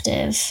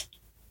receptive.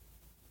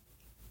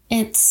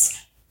 It's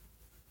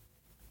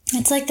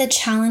like the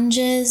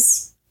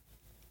challenges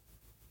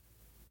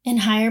in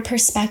higher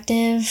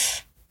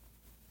perspective.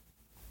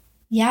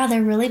 Yeah,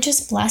 they're really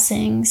just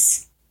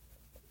blessings.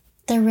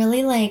 They're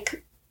really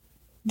like,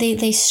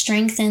 they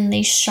strengthen,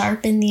 they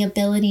sharpen the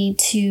ability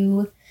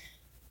to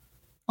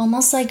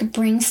almost like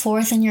bring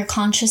forth in your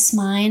conscious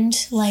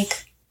mind,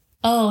 like,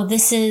 oh,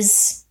 this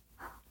is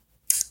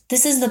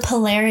the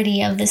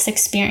polarity of this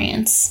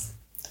experience.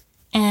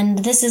 And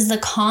this is the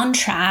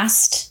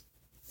contrast,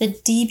 the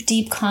deep,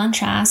 deep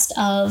contrast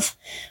of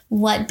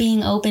what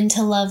being open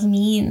to love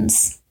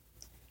means.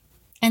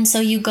 And so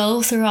you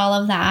go through all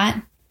of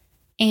that,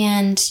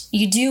 and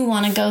you do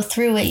want to go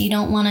through it. You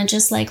don't want to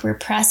just like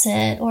repress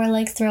it or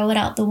like throw it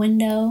out the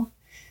window,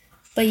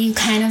 but you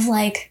kind of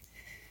like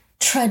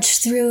trudge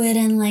through it,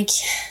 and like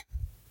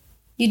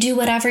you do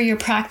whatever your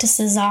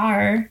practices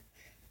are,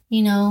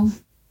 you know,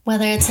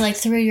 whether it's like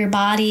through your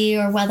body,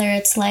 or whether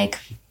it's like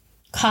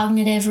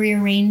cognitive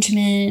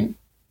rearrangement,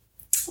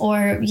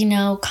 or, you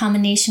know,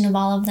 combination of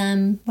all of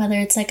them, whether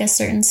it's like a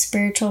certain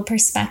spiritual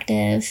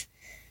perspective,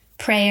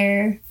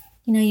 prayer,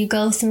 you know, you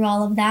go through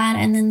all of that.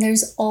 And then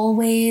there's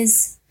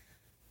always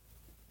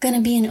going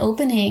to be an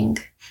opening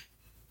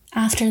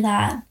after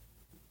that.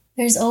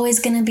 There's always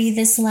going to be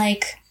this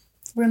like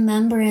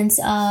remembrance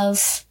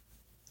of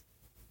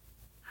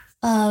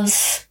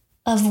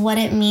what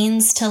it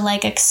means to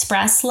like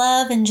express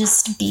love and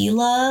just be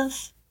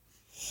love.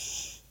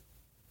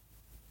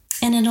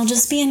 And it'll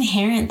just be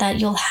inherent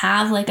that you'll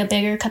have like a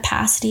bigger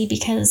capacity,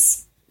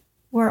 because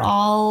we're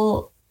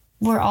all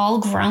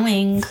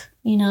growing,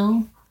 you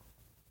know,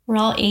 we're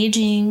all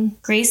aging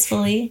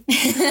gracefully.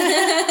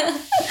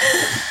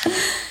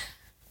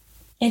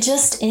 It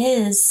just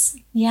is.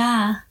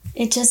 Yeah,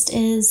 it just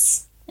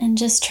is. And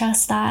just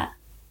trust that.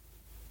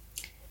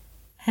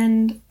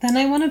 And then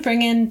I want to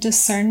bring in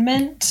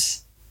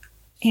discernment,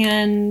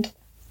 and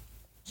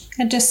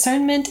a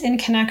discernment in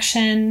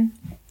connection,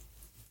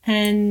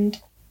 and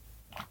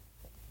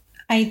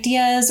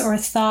ideas or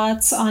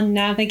thoughts on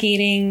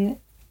navigating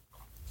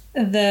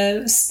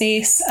the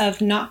space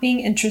of not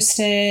being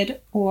interested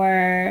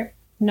or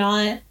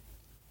not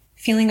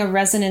feeling a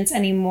resonance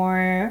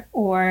anove,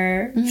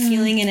 or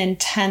feeling an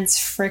intense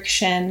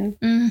friction,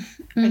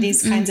 or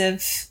these kinds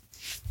of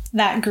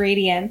that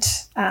gradient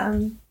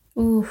of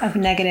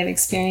negative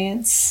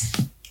experience.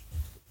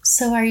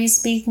 So are you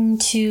speaking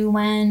to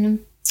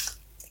when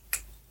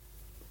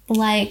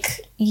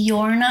like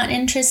you're not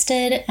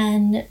interested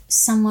and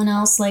someone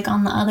else like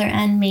on the other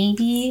end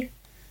maybe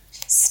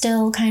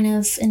still kind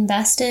of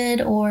invested,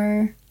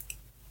 or?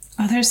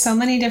 Oh, there's so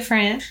many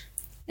different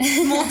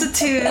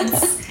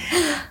multitudes.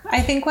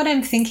 I think what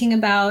I'm thinking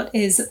about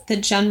is the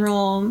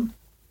general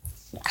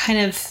kind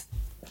of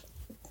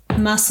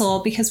muscle,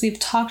 because we've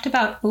talked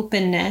about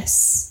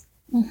openness.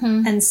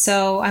 And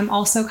so I'm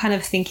also kind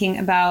of thinking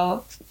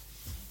about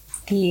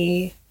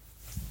the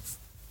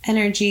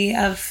energy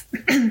of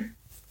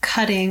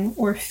cutting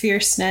or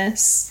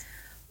fierceness,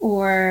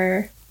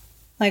 or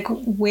like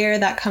where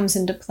that comes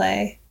into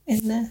play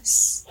in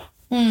this.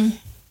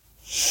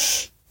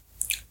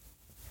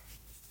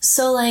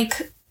 So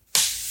like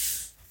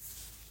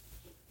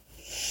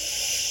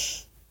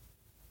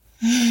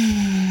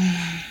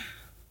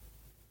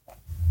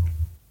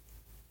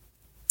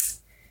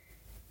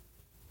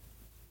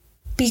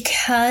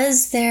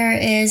because there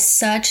is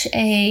such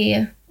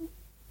a,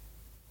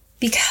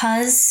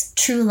 because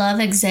true love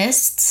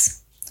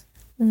exists,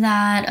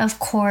 that of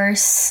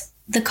course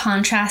the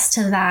contrast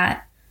to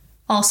that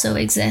also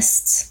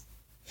exists.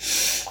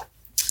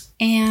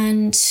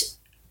 And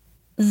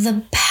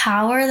the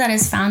power that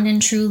is found in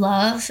true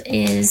love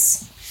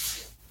is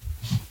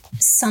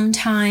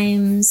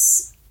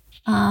sometimes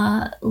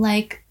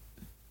like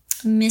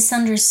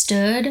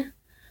misunderstood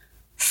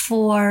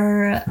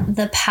for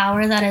the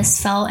power that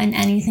is felt in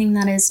anything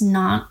that is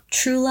not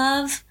true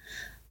love,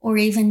 or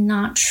even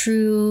not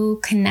true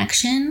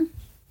connection.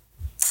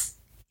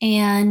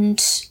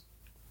 And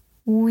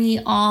we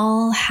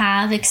all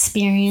have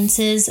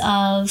experiences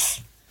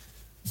of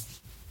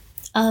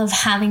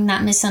having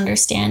that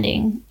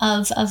misunderstanding,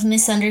 of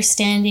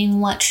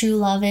misunderstanding what true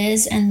love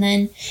is, and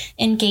then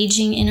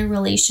engaging in a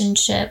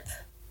relationship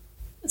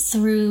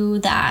through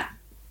that.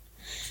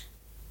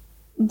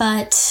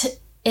 But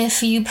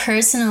if you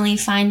personally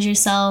find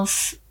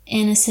yourself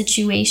in a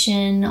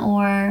situation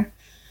or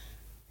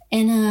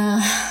in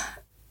a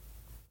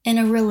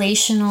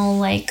relational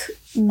like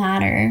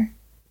matter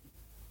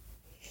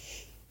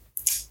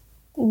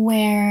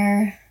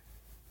where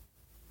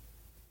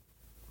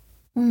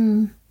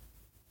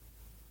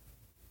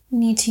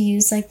need to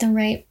use like the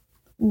right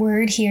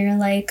word here,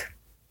 like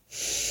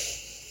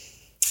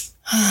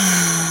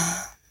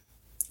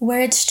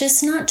where it's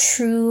just not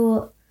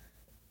true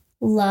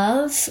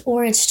love,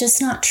 or it's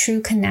just not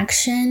true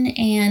connection,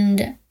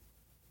 and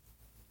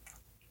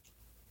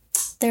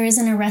there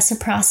isn't a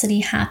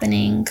reciprocity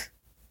happening.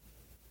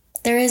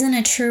 There isn't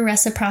a true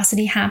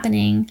reciprocity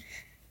happening,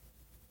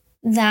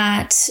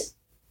 that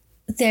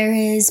there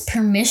is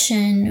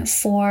permission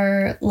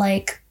for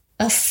like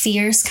a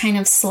fierce kind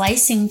of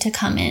slicing to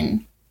come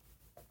in.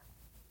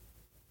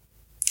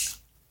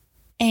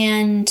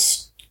 And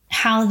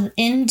how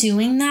in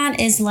doing that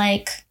is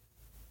like,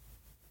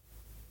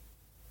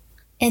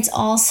 it is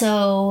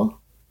also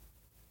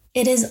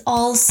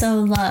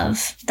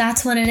love.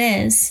 That's what it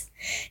is.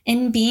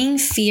 In being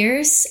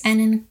fierce and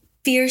in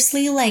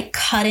fiercely like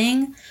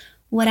cutting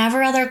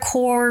whatever other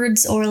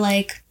cords, or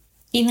like,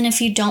 even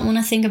if you don't want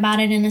to think about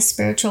it in a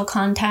spiritual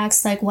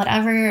context, like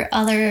whatever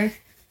other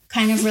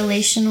kind of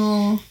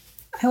relational.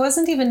 I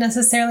wasn't even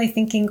necessarily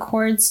thinking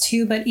chords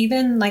too, but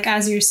even like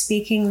as you're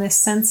speaking, this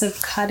sense of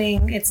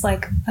cutting, it's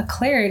like a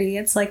clarity.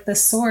 It's like the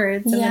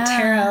swords and the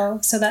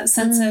tarot. So that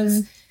sense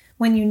of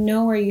when you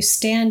know where you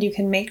stand, you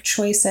can make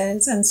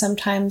choices. And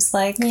sometimes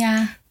like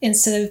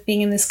instead of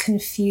being in this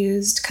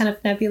confused kind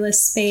of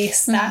nebulous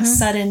space, that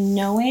sudden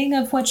knowing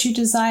of what you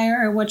desire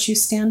or what you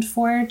stand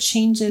for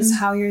changes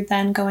how you're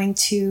then going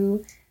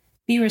to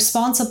be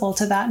responsible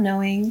to that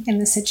knowing in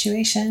the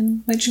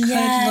situation, which could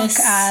Yes. look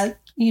at,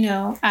 you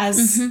know,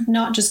 as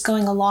not just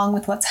going along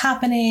with what's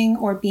happening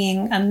or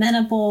being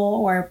amenable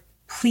or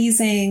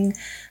pleasing,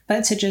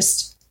 but to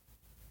just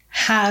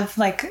have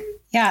like,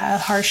 a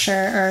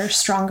harsher or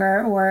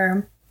stronger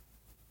or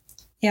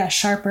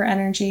sharper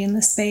energy in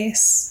the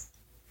space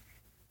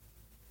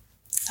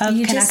of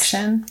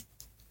connection.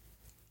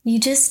 You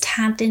just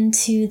tapped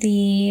into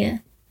the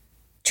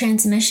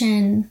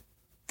transmission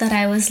that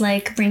I was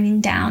like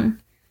bringing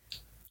down,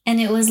 and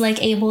it was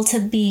like able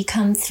to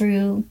come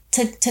through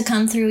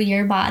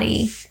your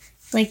body.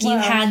 Like you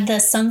had the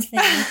something,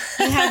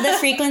 you had the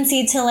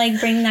frequency to like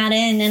bring that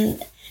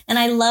in, and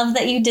I love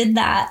that you did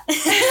that.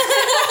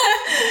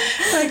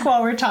 Like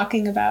while we're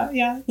talking about,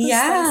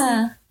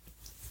 the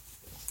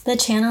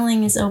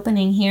channeling is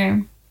opening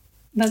here.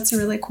 That's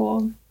really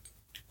cool.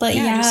 But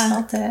I just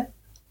felt it.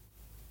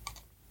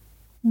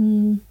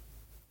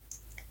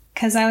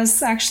 Because I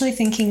was actually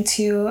thinking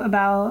too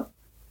about,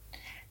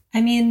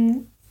 I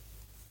mean,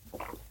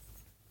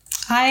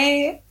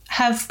 I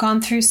have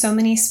gone through so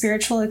many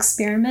spiritual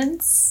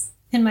experiments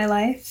in my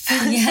life.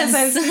 Yes.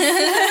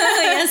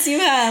 Yes, you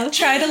have.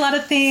 Tried a lot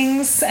of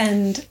things,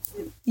 and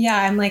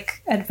I'm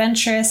like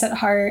adventurous at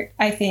heart,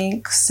 I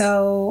think.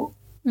 So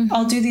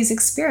I'll do these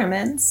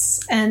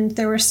experiments. And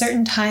there were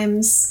certain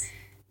times,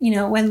 you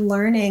know, when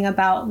learning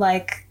about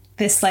like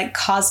this like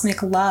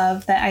cosmic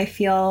love that I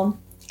feel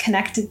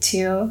connected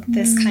to,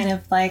 this kind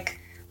of like,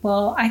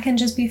 well, I can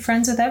just be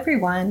friends with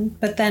everyone.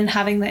 But then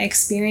having the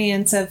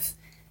experience of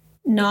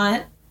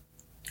not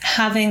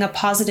having a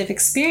positive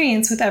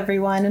experience with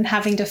everyone and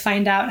having to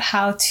find out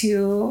how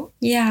to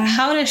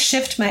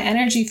shift my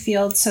energy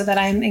field so that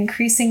I'm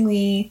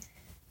increasingly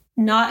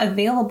not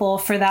available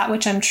for that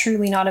which I'm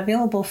truly not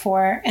available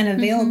for, and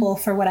available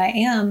for what I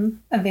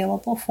am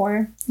available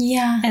for.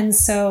 Yeah. And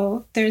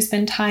so there's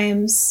been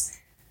times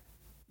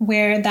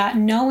where that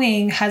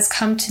knowing has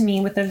come to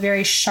me with a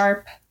very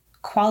sharp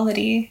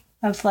quality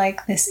of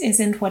like, this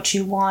isn't what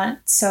you want,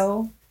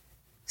 so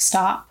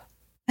stop.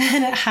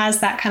 And it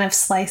has that kind of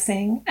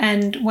slicing.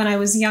 And when I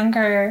was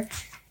younger,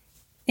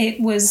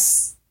 it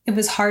was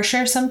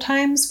harsher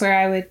sometimes, where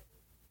I would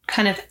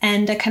kind of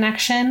end a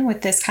connection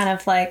with this kind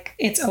of like,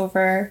 it's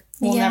over,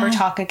 we'll never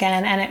talk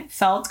again. And it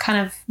felt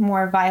kind of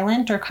more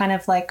violent or kind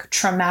of like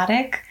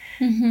traumatic.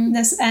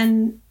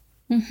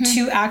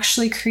 To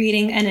actually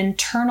creating an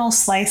internal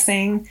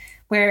slicing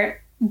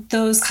where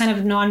those kind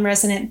of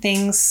non-resonant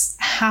things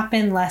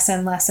happen less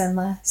and less and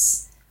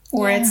less.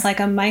 Or it's like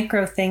a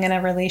micro thing in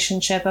a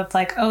relationship of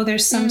like, oh,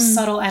 there's some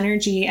subtle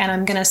energy and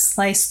I'm going to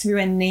slice through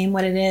and name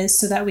what it is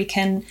so that we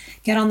can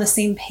get on the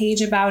same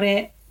page about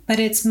it. But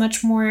it's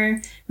much more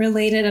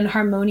related and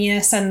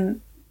harmonious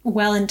and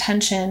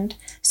well-intentioned.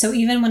 So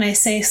even when I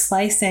say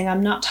slicing,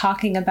 I'm not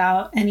talking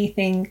about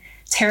anything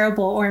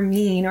terrible or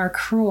mean or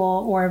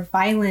cruel or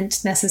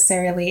violent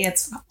necessarily.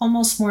 It's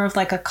almost more of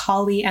like a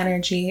Kali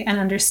energy, and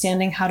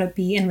understanding how to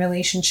be in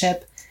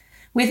relationship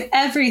with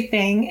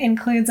everything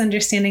includes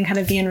understanding how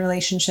to be in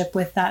relationship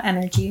with that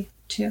energy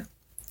too.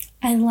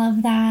 I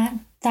love that.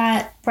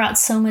 That brought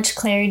so much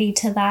clarity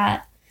to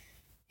that.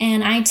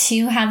 And I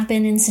too have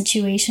been in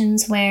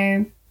situations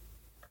where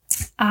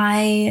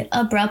I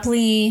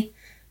abruptly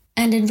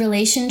ended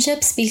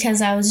relationships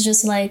because I was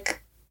just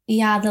like,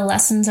 yeah, the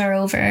lessons are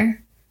over.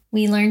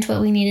 We learned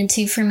what we needed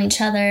to from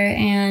each other,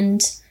 and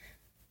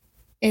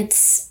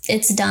it's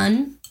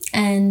done,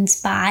 and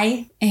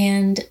bye.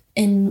 And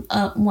in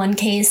one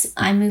case,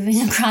 I'm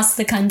moving across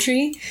the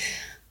country.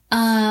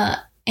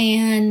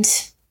 And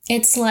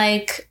it's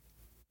like,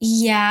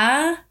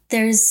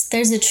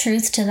 there's a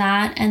truth to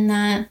that, and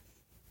that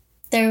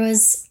there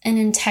was an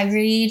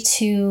integrity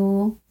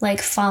to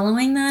like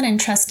following that and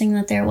trusting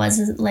that there was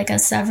like a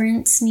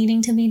severance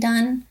needing to be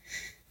done.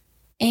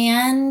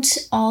 And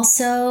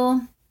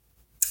also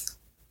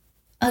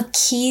a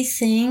key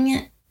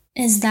thing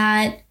is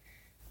that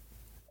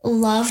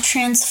love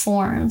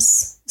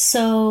transforms.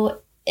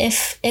 So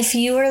if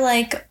you were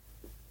like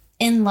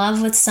in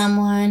love with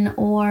someone,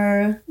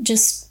 or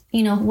just,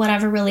 you know,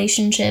 whatever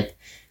relationship,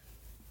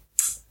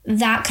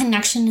 that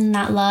connection and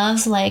that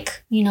love,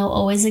 like, you know,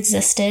 always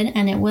existed,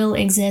 and it will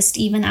exist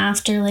even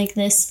after like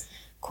this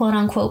quote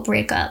unquote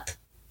breakup.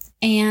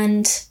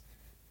 And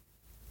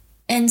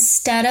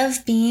instead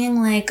of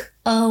being like,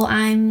 oh,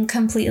 I'm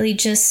completely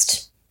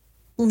just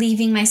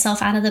leaving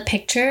myself out of the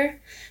picture,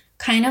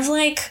 kind of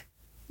like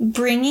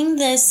bringing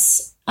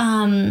this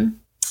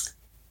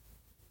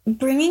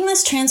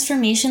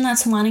transformation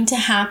that's wanting to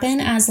happen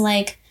as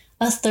like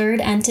a third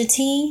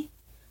entity,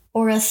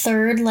 or a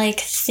third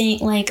like thing,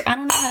 like, I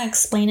don't know how to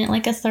explain it,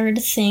 like a third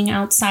thing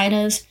outside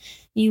of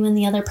you and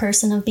the other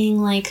person, of being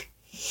like,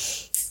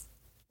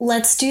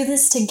 let's do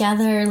this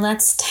together.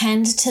 Let's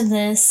tend to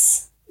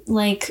this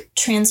like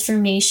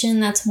transformation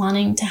that's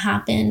wanting to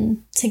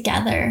happen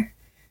together.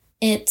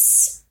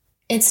 It's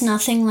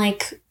nothing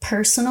like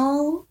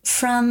personal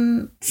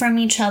from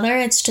each other.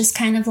 It's just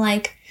kind of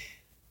like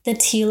the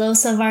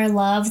telos of our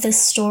love, the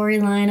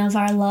storyline of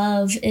our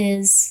love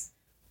is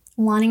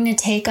wanting to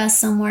take us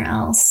somewhere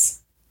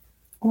else.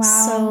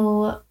 Wow.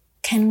 So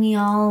can we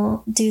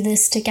all do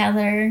this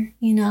together,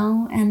 you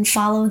know, and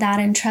follow that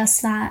and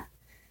trust that?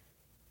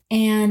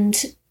 And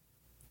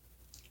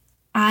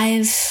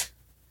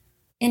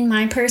in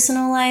my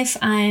personal life,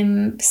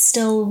 I'm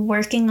still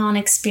working on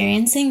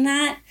experiencing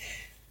that.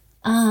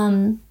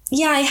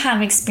 Yeah, I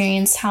have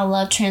experienced how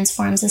love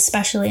transforms,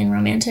 especially in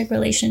romantic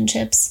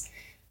relationships.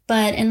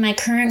 But in my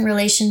current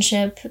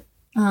relationship,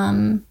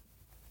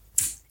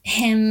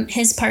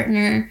 his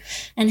partner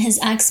and his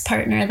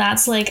ex-partner,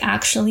 that's like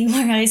actually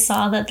where I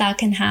saw that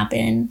can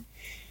happen.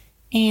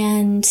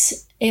 And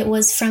it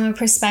was from a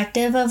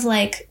perspective of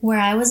like where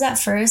I was at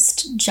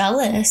first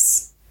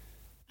jealous.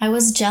 I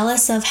was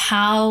jealous of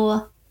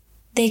how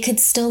they could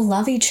still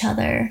love each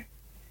other.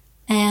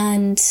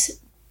 And,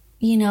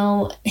 you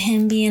know,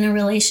 him be in a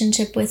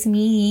relationship with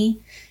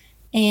me.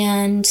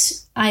 And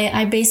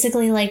I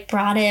basically like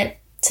brought it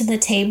to the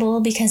table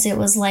because it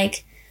was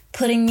like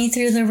putting me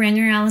through the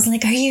ringer. I was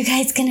like, are you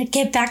guys gonna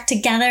get back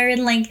together?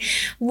 And like,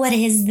 what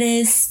is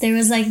this? There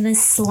was like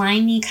this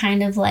slimy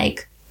kind of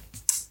like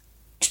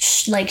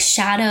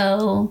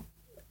shadow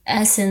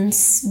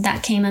essence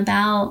that came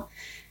about.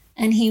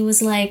 And he was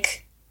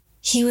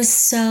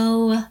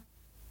so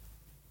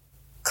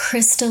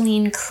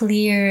crystalline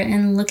clear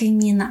and looking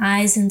me in the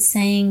eyes and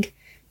saying,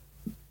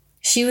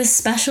 she was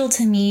special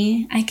to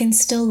me. I can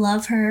still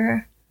love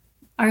her.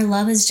 Our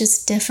love is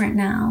just different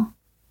now.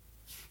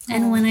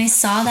 And when I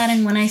saw that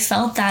and when I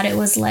felt that, it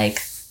was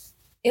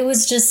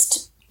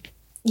just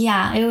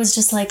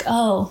like,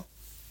 oh,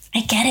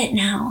 I get it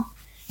now.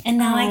 And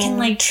now I can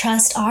like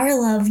trust our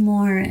love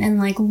more and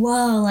like,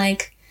 whoa,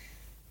 like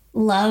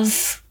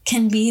love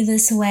can be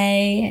this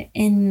way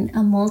in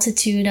a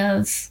multitude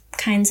of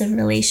kinds of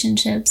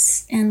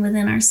relationships and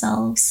within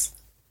ourselves.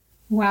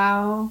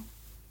 Wow.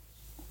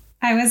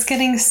 I was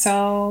getting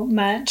so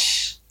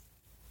much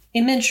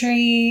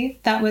imagery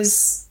that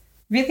was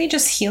really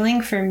just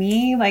healing for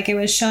me. Like it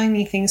was showing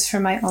me things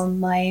from my own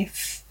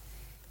life.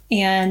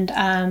 And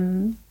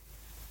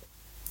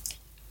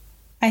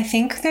I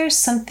think there's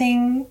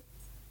something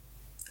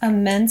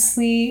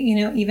immensely, you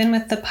know, even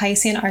with the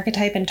Piscean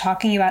archetype and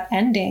talking about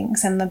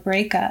endings and the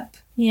breakup.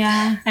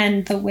 Yeah.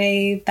 And the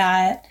way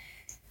that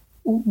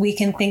we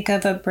can think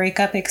of a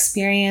breakup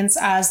experience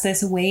as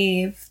this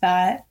wave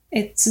that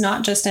it's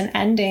not just an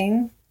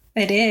ending.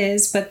 It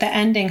is, but the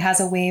ending has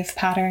a wave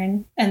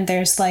pattern and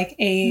there's like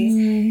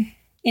a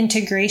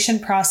integration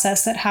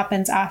process that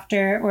happens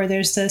after, or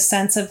there's this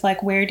sense of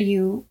like, where do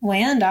you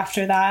land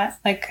after that?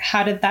 Like,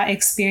 how did that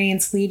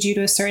experience lead you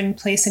to a certain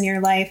place in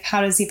your life? How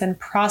does even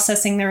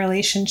processing the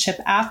relationship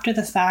after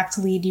the fact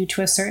lead you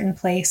to a certain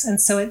place? And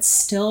so it's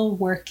still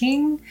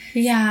working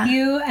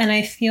you. And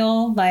I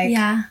feel like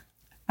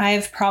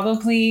I've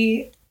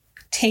probably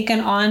taken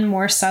on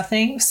more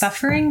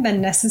suffering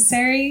than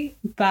necessary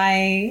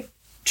by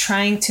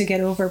trying to get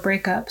over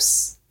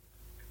breakups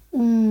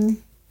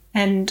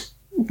and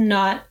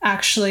not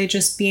actually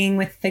just being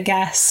with the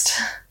guest,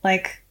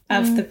 like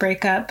of the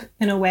breakup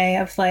in a way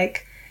of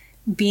like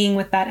being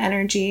with that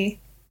energy.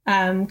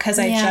 Cause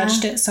I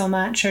judged it so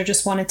much or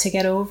just wanted to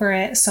get over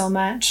it so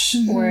much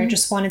or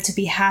just wanted to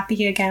be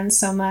happy again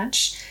so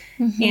much.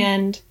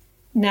 And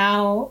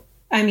now,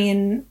 I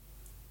mean,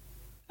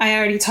 I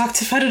already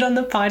talked about it on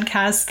the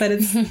podcast, but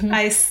it's,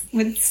 I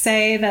would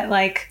say that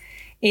like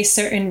a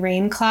certain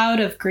rain cloud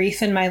of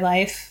grief in my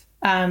life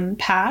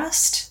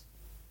passed.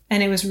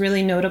 And it was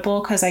really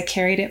notable because I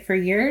carried it for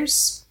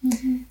years.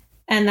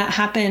 And that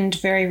happened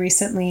very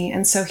recently.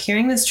 And so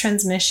hearing this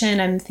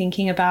transmission, I'm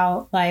thinking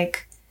about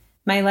like,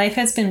 my life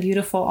has been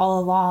beautiful all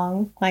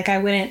along. Like I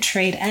wouldn't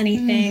trade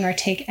anything or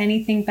take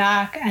anything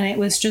back. And it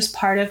was just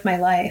part of my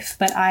life.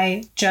 But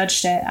I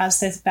judged it as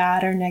this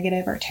bad or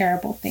negative or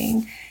terrible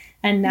thing.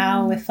 And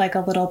now with like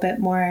a little bit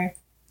more,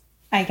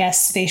 I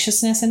guess,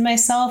 spaciousness in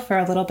myself or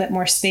a little bit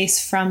more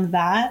space from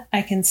that,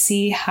 I can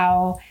see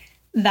how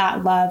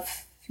that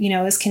love, you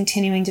know, is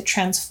continuing to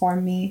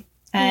transform me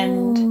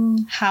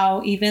and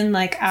how even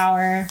like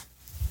our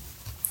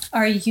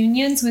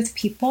unions with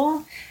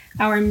people,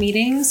 our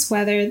meetings,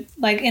 whether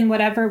like in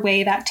whatever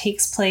way that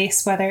takes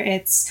place, whether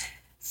it's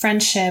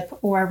friendship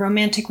or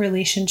romantic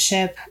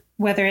relationship,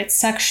 whether it's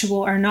sexual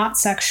or not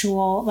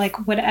sexual,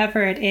 like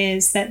whatever it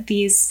is, that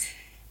these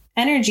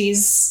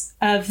energies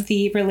of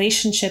the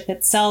relationship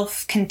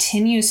itself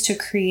continues to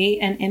create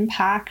an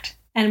impact.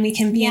 And we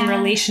can be in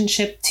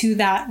relationship to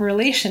that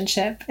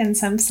relationship in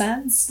some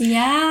sense.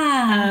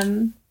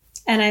 And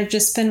I've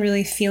just been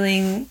really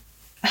feeling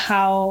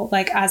how,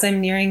 like, as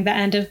I'm nearing the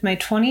end of my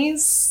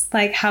 20s,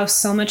 like how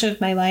so much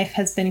of my life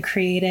has been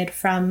created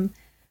from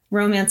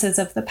romances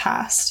of the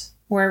past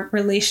or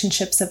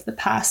relationships of the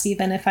past,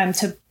 even if I'm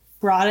to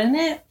broaden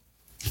it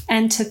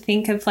and to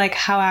think of like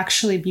how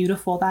actually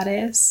beautiful that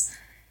is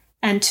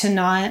and to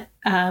not,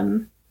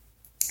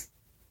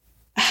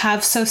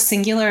 have so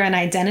singular an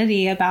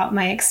identity about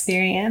my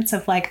experience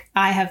of like,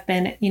 I have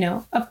been, you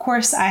know, of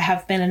course I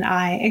have been an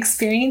I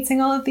experiencing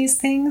all of these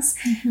things,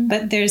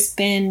 but there's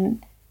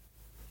been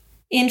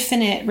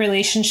infinite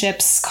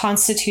relationships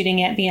constituting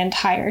it the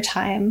entire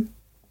time.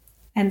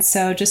 And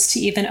so just to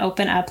even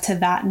open up to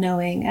that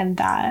knowing and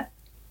that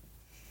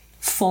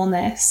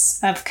fullness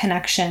of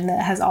connection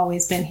that has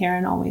always been here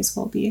and always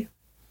will be.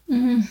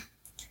 Mm-hmm.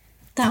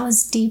 That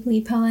was deeply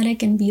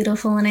poetic and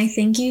beautiful. And I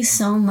thank you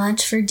so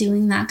much for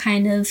doing that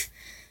kind of,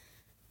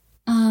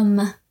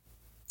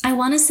 I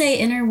want to say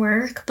inner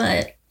work,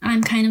 but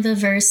I'm kind of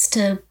averse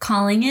to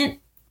calling it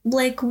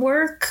like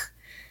work.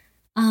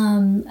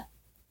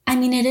 I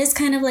mean, it is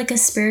kind of like a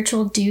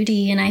spiritual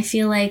duty. And I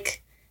feel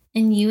like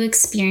in you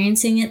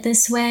experiencing it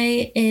this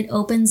way, it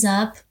opens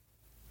up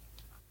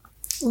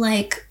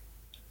like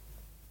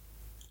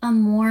a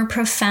more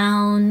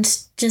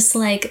profound, just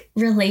like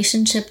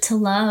relationship to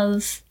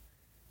love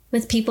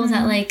with people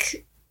that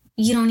like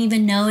you don't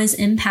even know is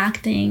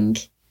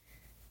impacting.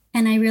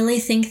 And I really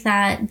think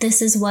that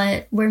this is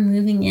what we're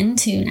moving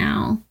into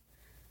now.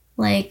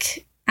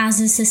 Like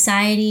as a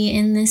society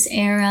in this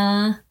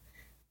era,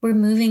 we're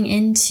moving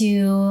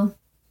into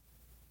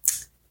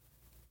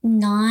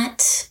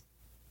not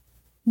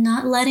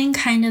letting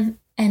kind of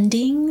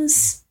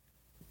endings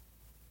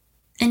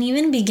and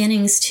even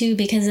beginnings too,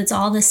 because it's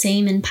all the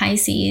same in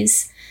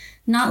Pisces,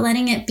 not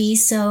letting it be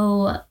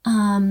so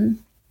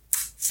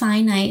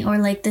finite, or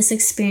like this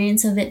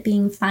experience of it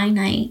being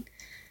finite,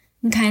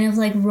 and kind of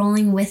like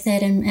rolling with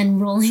it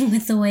and rolling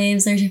with the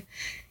waves, or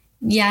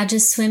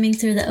just swimming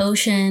through the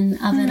ocean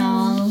of it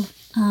all,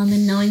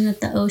 and knowing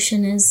that the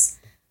ocean is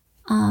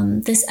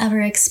this ever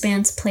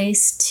expanse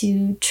place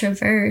to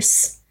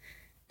traverse.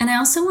 And I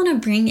also want to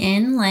bring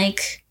in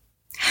like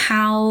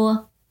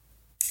how,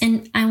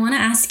 and I want to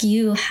ask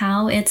you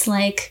how it's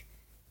like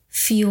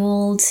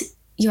fueled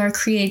your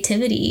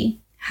creativity,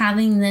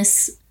 having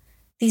these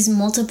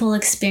multiple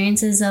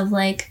experiences of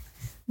like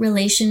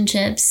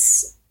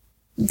relationships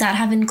that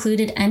have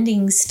included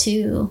endings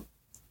too.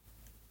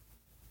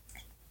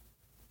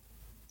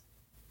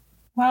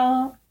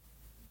 Well,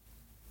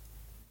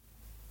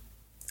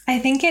 I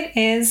think it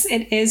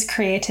is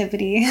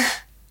creativity,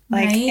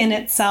 like right? In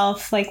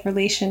itself, like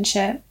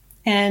relationship.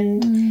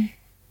 And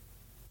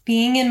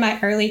being in my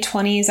early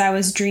 20s, I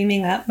was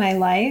dreaming up my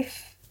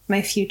life,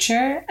 my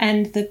future,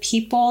 and the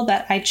people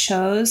that I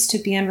chose to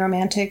be in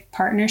romantic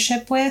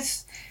partnership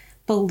with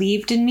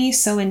believed in me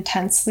so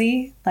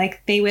intensely.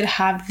 Like they would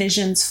have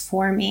visions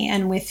for me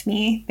and with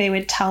me. They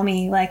would tell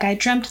me like, I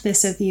dreamt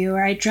this of you,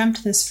 or I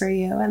dreamt this for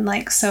you. And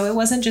like, so it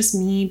wasn't just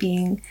me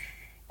being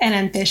an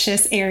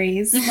ambitious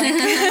Aries. Like,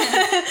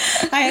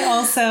 I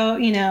also,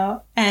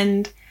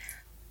 and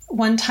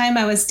one time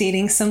I was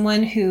dating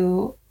someone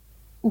who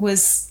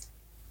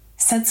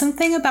said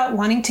something about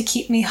wanting to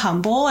keep me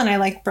humble, and I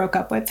like broke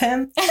up with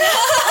him. That's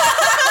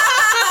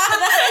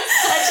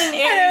such an Aries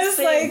thing. And I was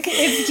like,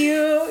 if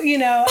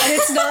and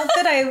it's not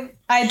that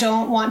I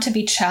don't want to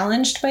be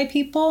challenged by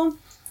people.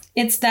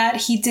 It's that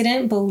he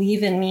didn't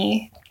believe in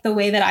me the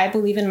way that I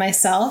believe in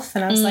myself.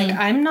 And I was like,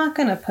 I'm not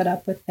going to put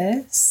up with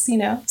this,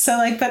 So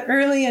like, but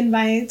early in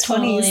my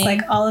 20s,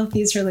 like all of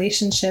these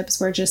relationships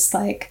were just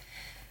like,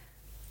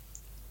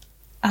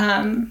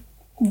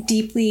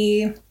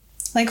 deeply,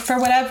 like for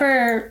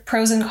whatever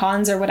pros and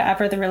cons or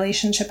whatever the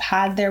relationship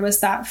had, there was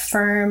that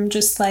firm,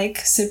 just like,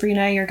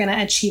 Sabrina, you're going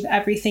to achieve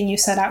everything you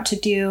set out to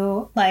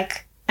do,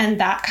 like,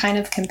 and that kind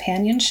of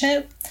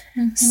companionship.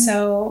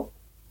 So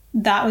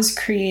that was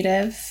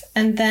creative.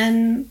 And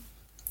then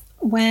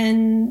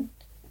when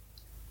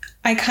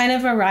I kind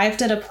of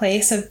arrived at a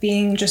place of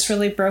being just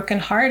really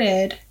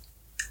brokenhearted,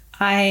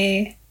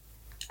 I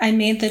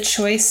made the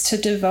choice to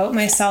devote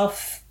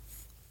myself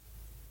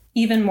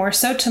even more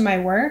so to my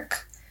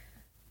work,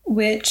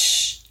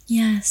 which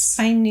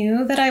I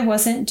knew that I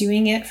wasn't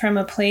doing it from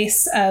a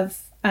place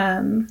of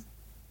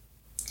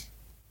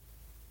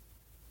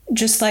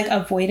just like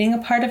avoiding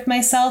a part of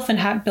myself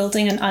and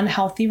building an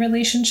unhealthy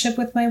relationship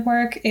with my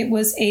work. It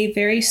was a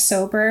very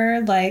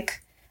sober,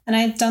 like, and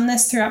I've done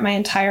this throughout my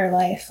entire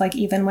life. Like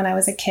even when I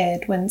was a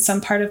kid, when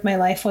some part of my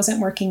life wasn't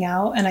working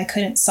out and I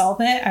couldn't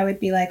solve it, I would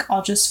be like,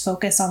 I'll just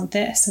focus on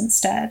this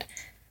instead.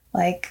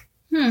 Like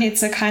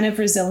it's a kind of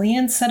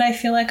resilience that I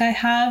feel like I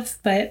have,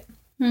 but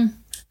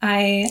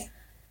I,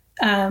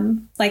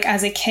 like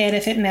as a kid,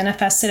 if it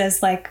manifested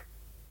as like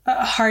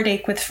a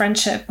heartache with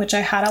friendship, which I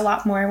had a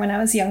lot more when I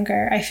was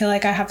younger, I feel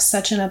like I have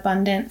such an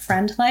abundant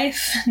friend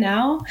life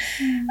now.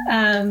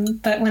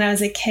 But when I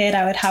was a kid,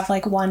 I would have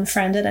like one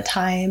friend at a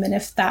time. And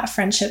if that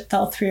friendship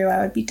fell through, I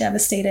would be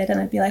devastated.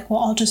 And I'd be like, well,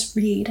 I'll just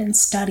read and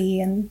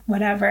study and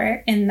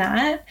whatever in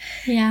that.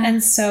 Yeah.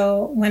 And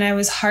so when I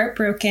was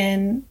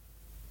heartbroken,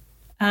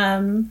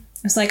 I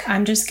was like,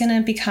 I'm just going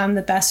to become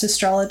the best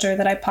astrologer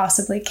that I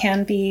possibly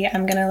can be.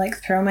 I'm going to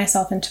like throw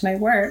myself into my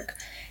work.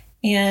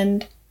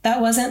 And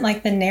that wasn't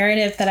like the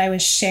narrative that I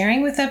was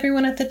sharing with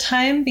everyone at the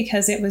time,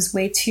 because it was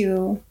way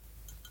too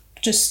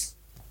just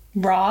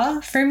raw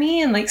for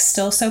me and like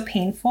still so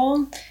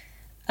painful.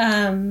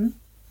 But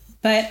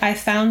I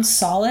found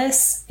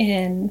solace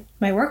in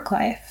my work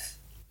life.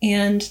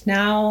 And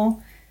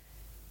now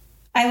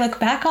I look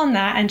back on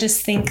that and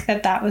just think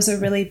that that was a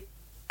really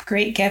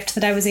great gift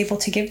that I was able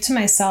to give to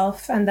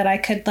myself, and that I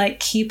could like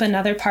keep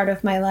another part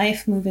of my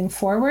life moving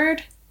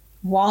forward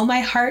while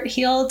my heart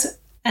healed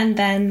And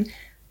then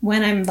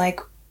when I'm like,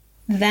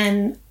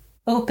 then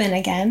open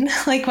again,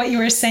 like what you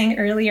were saying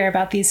earlier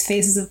about these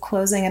phases of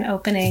closing and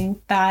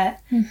opening,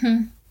 that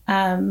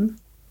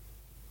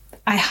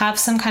I have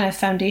some kind of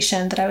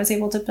foundation that I was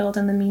able to build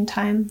in the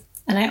meantime.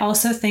 And I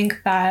also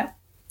think that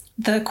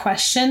the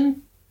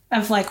question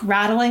of like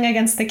rattling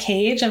against the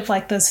cage of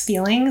like those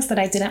feelings that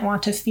I didn't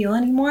want to feel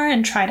anymore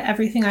and tried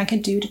everything I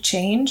could do to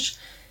change,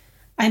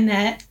 I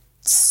met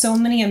so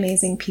many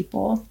amazing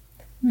people,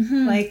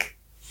 like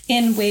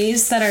in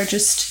ways that are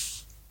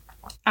just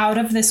out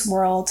of this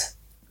world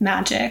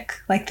magic.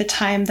 Like the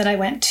time that I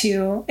went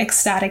to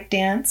ecstatic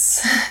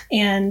dance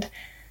and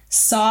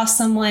saw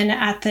someone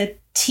at the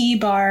tea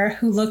bar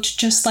who looked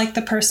just like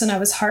the person I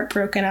was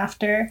heartbroken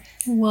after.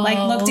 Whoa. Like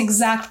looked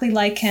exactly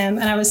like him,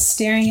 and I was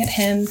staring at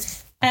him,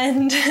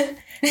 and he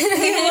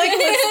like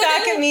looked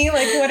back at me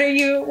like,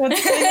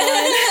 what's going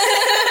on?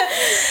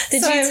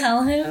 Did you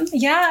tell him?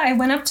 Yeah, I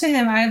went up to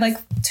him. I like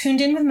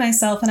tuned in with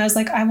myself, and I was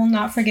like, I will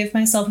not forgive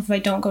myself if I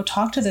don't go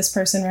talk to this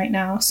person right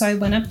now. So I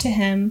went up to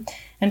him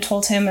and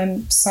told him,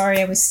 I'm sorry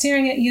I was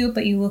staring at you,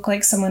 but you look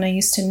like someone I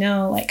used to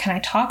know. Like, can I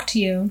talk to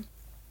you?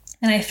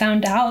 And I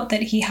found out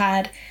that he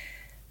had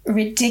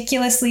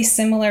ridiculously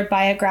similar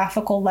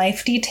biographical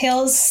life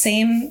details,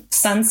 same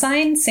sun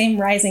sign, same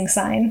rising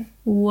sign.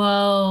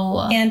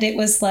 Whoa. And it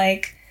was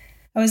like,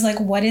 I was like,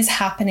 what is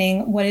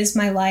happening? What is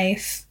my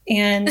life?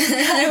 And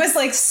I was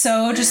like,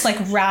 so just like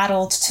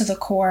rattled to the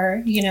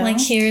core, you know? Like,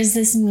 here's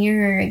this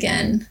mirror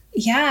again.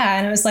 Yeah.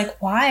 And I was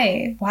like,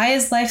 why? Why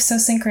is life so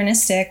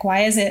synchronistic?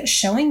 Why is it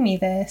showing me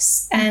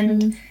this?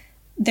 And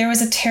there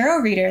was a tarot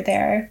reader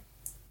there,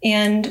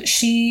 and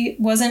she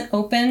wasn't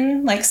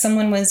open. Like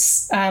someone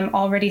was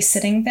already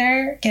sitting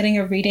there getting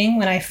a reading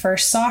when I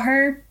first saw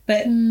her.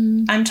 But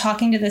I'm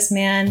talking to this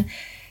man.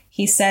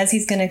 He says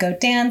he's going to go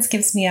dance,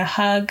 gives me a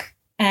hug.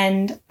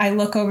 And I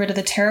look over to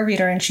the tarot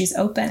reader and she's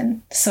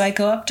open. So I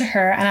go up to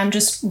her and I'm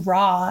just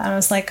raw. And I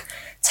was like,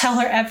 tell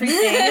her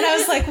everything. And I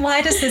was like,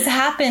 why does this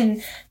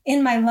happen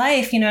in my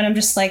life? You know, and I'm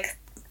just like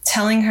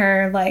telling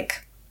her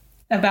like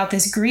about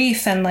this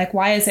grief and like,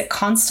 why is it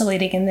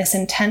constellating in this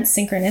intense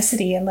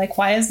synchronicity? And like,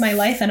 why is my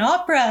life an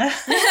opera?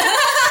 Oh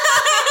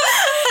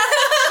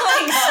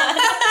my God.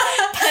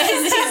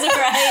 Pisces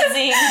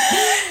rising.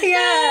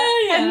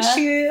 Yeah. And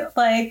she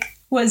like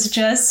was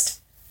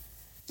just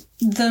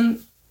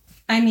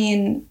I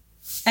mean,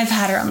 I've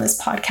had her on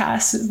this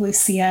podcast,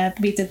 Lucia.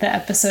 We did the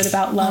episode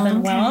about love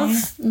and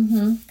wealth.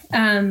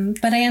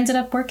 But I ended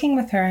up working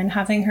with her and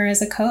having her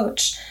as a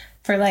coach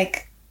for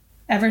like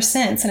ever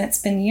since. And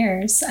it's been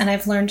years. And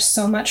I've learned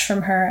so much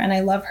from her, and I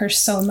love her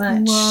so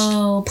much.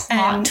 Whoa,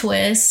 plot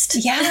twist.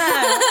 Yeah.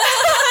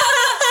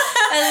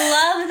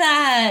 I love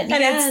that.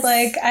 And it's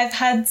like, I've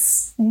had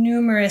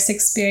numerous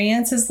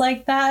experiences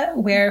like that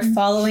where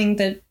following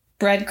the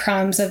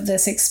breadcrumbs of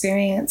this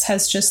experience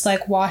has just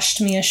like washed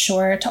me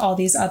ashore to all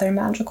these other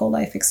magical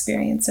life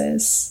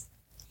experiences.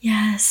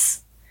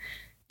 Yes.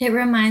 It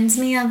reminds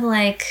me of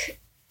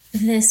like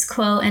this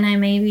quote, and I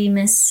may be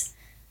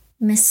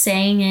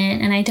missaying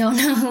it, and I don't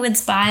know who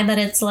it's by, but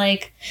it's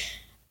like,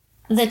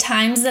 the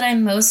times that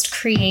I'm most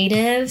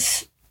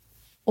creative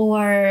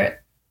or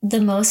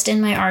the most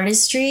in my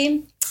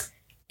artistry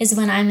is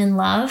when I'm in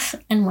love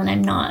and when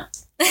I'm not.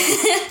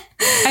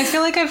 I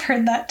feel like I've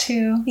heard that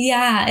too.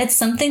 Yeah, it's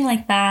something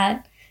like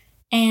that.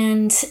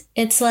 And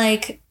it's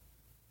like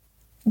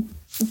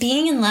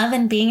being in love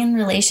and being in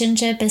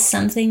relationship is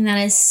something that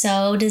is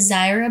so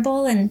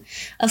desirable. And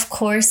of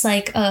course,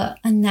 like a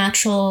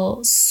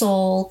natural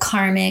soul,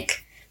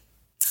 karmic,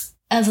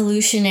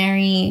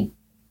 evolutionary,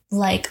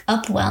 like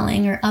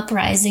upwelling or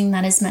uprising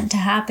that is meant to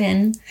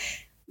happen.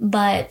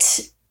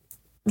 But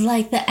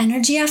like the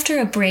energy after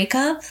a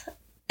breakup,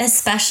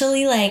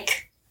 especially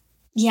like,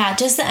 yeah,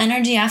 just the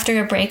energy after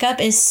a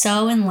breakup is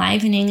so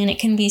enlivening, and it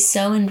can be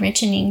so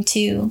enriching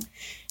too,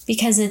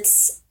 because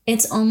it's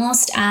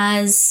almost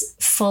as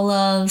full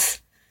of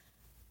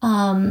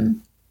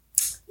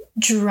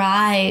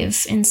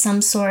drive in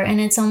some sort.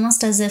 And it's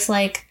almost as if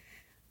like,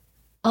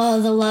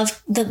 oh,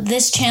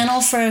 this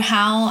channel for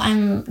how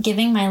I'm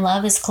giving my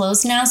love is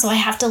closed now, so I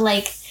have to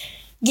like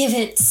give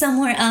it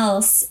somewhere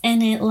else.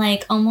 And it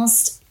like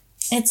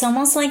it's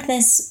almost like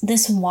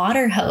this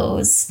water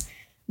hose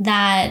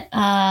that,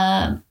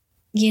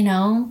 you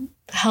know,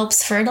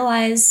 helps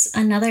fertilize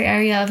another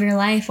area of your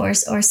life or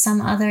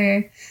some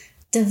other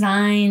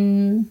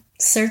divine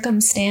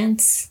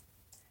circumstance.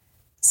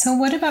 So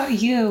what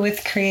about you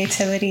with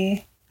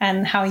creativity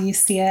and how you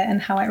see it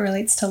and how it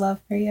relates to love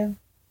for you?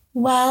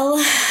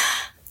 Well,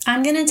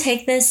 I'm going to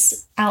take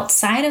this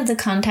outside of the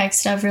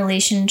context of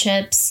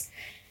relationships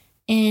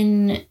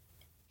in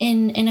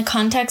a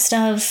context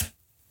of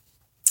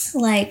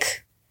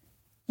like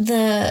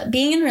the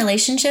being in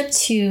relationship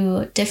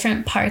to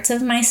different parts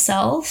of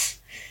myself,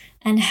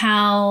 and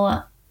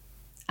how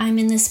I'm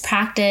in this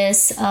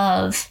practice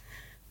of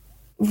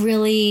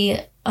really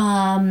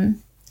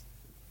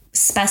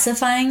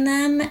specifying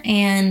them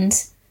and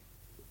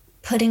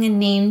putting a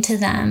name to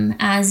them,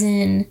 as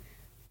in,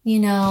 you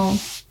know,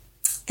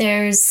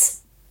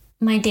 there's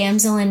my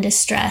damsel in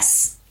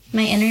distress,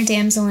 my inner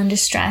damsel in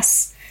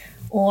distress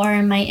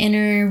or my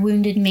inner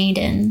wounded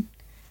maiden.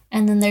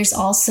 And then there's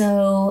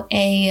also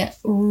a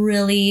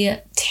really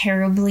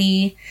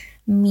terribly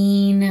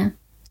mean,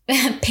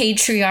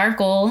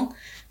 patriarchal,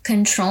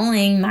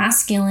 controlling,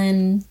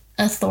 masculine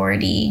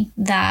authority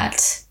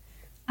that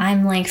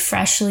I'm like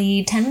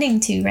freshly tending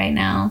to right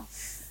now.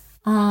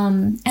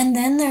 And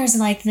then there's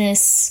like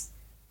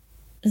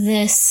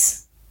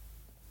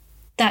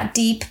that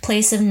deep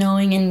place of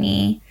knowing in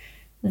me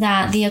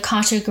that the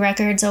Akashic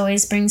Records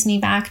always brings me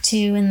back to,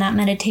 and that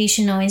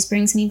meditation always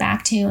brings me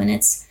back to. And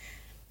it's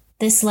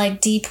this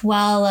like deep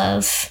well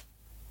of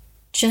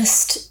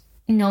just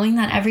knowing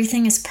that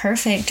everything is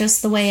perfect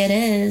just the way it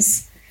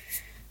is.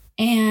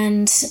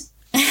 And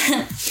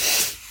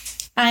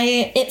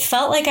it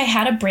felt like I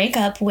had a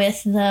breakup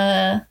with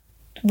my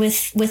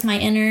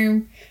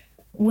inner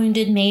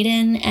wounded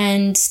maiden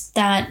and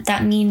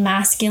that mean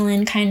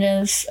masculine kind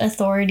of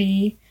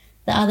authority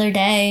the other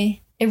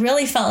day. It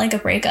really felt like a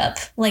breakup,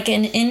 like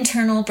an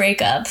internal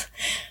breakup.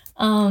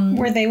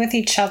 Were they with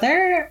each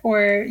other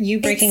or you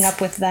breaking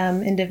up with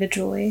them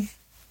individually?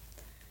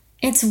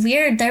 It's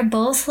weird. They're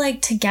both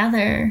like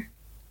together.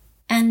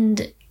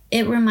 And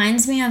it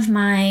reminds me of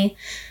my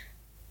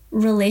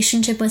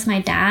relationship with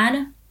my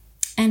dad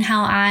and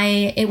how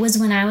it was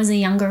when I was a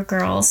younger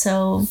girl.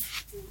 So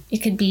it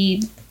could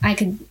be, I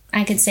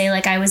could say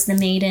like I was the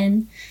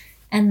maiden,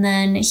 and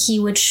then he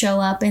would show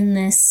up in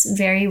this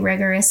very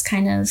rigorous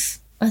kind of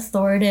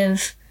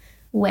authoritative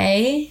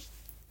way.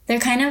 They're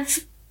kind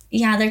of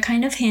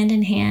hand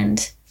in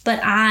hand, but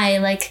I,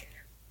 like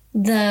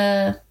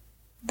the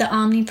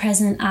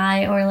omnipresent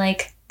I, or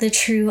like the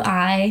true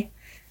I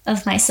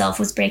of myself,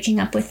 was breaking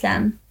up with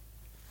them.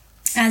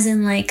 As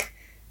in like,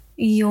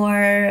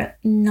 you're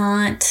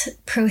not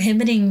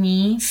prohibiting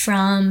me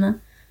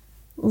from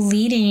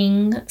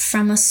leading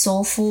from a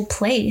soulful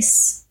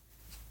place,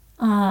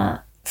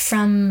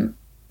 from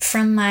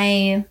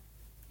my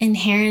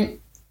inherent,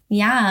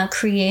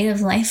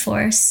 creative life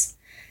force.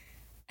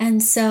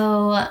 And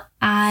so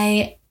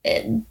I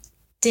kind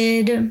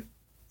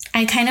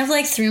of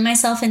like threw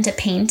myself into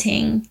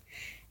painting,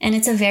 and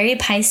it's a very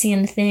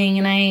Piscean thing.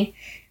 And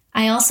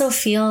I also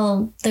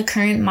feel the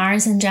current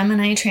Mars and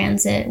Gemini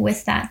transit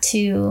with that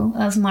too,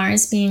 of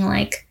Mars being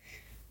like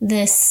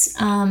this,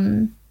 our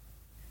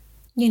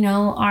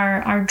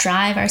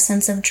drive, our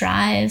sense of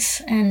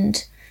drive,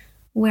 and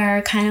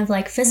where kind of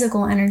like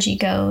physical energy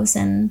goes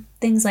and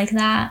things like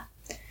that.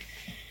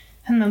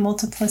 And the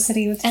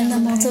multiplicity with Gemini.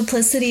 And the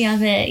multiplicity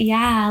of it.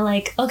 Yeah.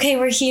 Like, okay,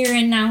 we're here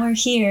and now we're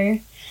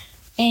here.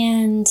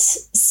 And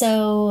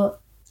so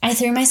I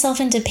threw myself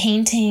into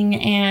painting,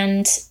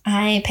 and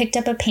I picked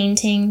up a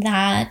painting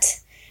that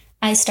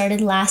I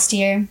started last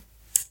year.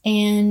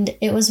 And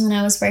it was when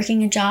I was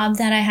working a job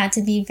that I had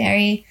to be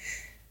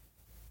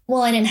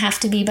I didn't have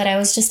to be, but I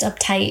was just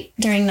uptight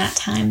during that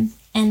time.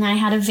 And I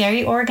had a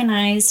very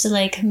organized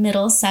like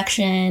middle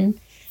section,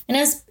 and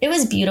it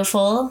was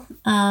beautiful.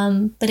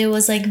 But it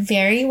was like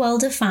very well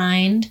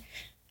defined.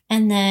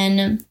 And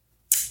then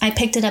I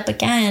picked it up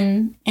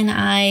again, and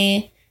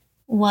I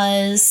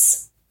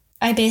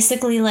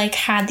basically like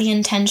had the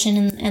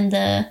intention and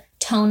the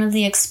tone of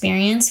the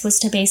experience was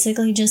to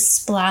basically just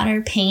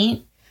splatter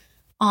paint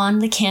on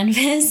the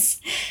canvas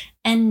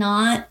and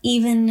not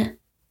even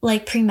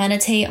like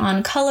premeditate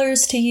on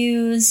colors to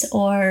use,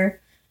 or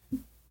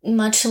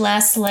much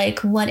less like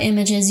what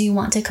images you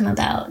want to come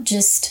about.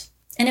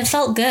 And it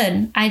felt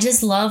good. I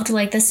just loved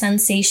like the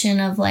sensation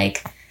of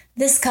like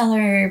this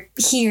color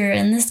here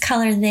and this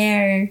color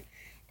there,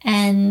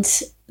 and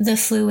the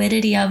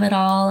fluidity of it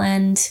all.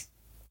 And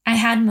I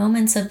had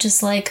moments of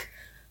just like,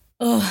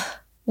 oh,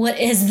 what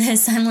is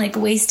this? I'm like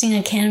wasting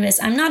a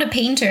canvas. I'm not a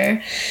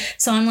painter,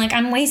 so I'm like,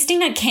 I'm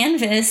wasting a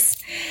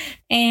canvas.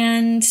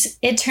 And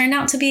it turned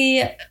out to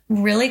be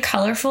really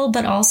colorful,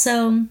 but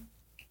also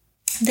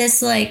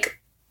this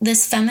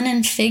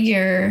feminine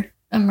figure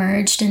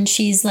emerged, and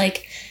she's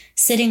like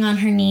sitting on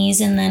her knees,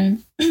 and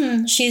then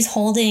she's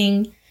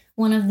holding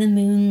one of the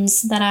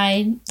moons that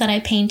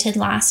I painted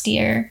last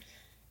year.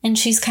 And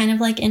she's kind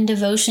of like in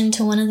devotion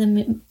to one of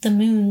the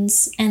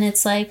moons. And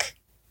it's like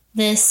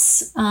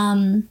this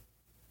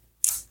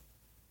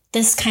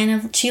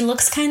she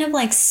looks kind of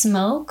like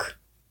smoke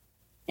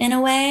in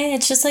a way.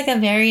 It's just like a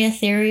very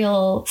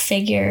ethereal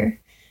figure.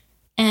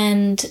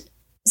 And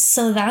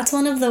so that's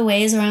one of the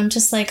ways where I'm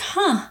just like,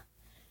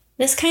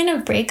 this kind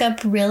of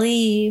breakup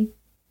really,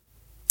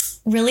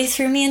 really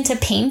threw me into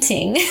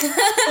painting.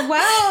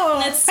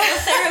 Wow. And it's so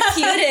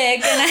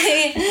therapeutic.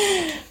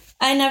 And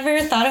I never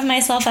thought of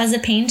myself as a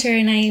painter,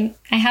 and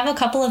I have a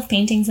couple of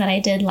paintings that I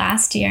did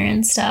last year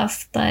and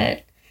stuff,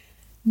 but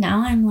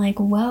now I'm like,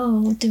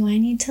 whoa, do I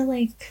need to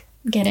like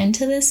get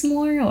into this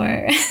more?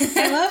 Or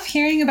I love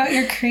hearing about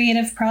your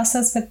creative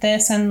process with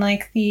this, and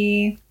like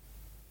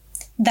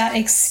that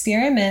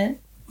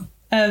experiment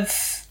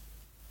of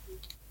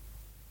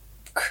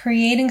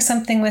creating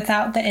something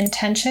without the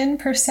intention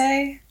per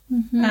se.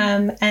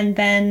 Mm-hmm. And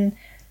then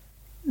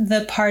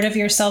the part of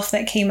yourself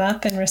that came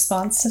up in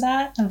response to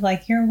that of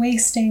like, you're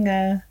wasting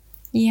a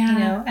Yeah. You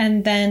know,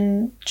 and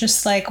then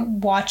just like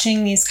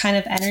watching these kind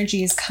of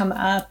energies come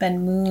up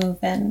and move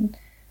and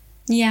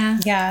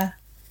yeah,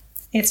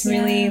 it's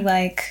really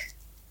like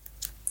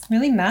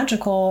really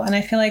magical. And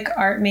I feel like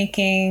art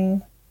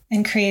making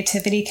and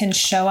creativity can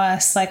show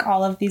us like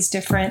all of these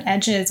different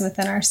edges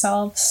within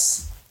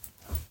ourselves.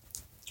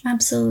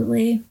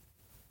 Absolutely.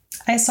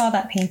 I saw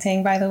that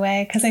painting, by the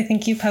way, because I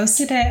think you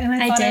posted it and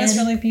I thought it was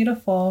really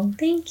beautiful.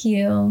 Thank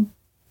you.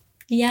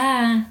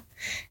 Yeah.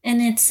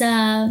 And it's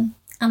a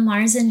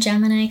Mars and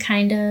Gemini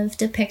kind of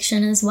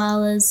depiction, as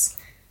well as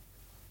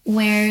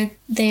where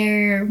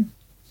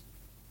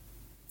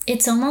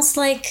it's almost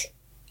like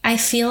I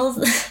feel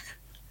the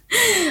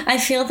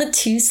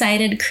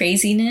two-sided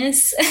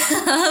craziness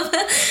of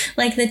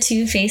like the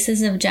two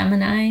faces of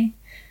Gemini,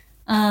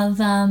 of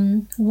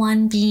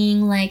one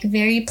being like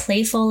very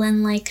playful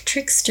and like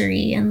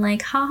trickstery and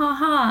like ha ha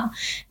ha,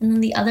 and then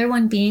the other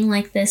one being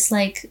like this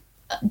like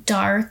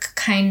dark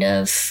kind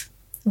of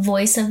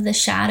voice of the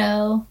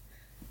shadow.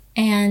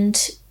 And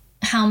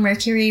how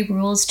Mercury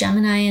rules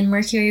Gemini, and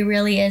Mercury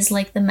really is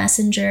like the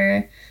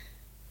messenger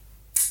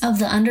of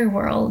the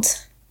underworld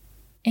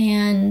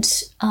and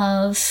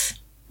of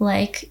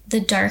like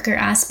the darker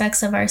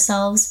aspects of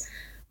ourselves,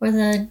 or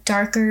the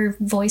darker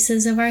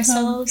voices of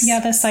ourselves. Yeah,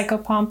 the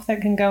psychopomp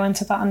that can go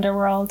into the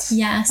underworld.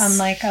 Yes.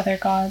 Unlike other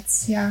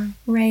gods. Yeah.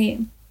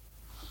 Right.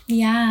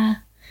 Yeah.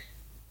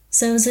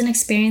 So it was an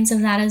experience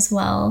of that as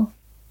well.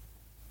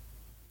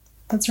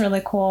 That's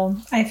really cool.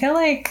 I feel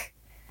like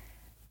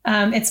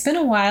it's been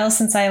a while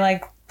since I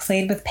like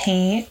played with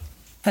paint,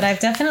 but I've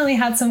definitely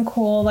had some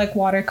cool like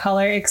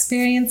watercolor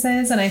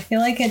experiences, and I feel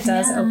like it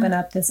does open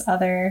up this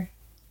other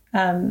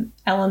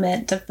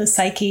element of the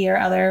psyche or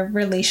other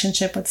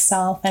relationship with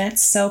self, and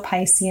it's so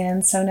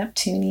Piscean, so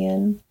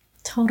Neptunian.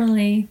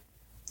 Totally.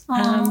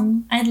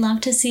 I'd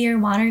love to see your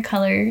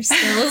watercolor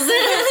skills.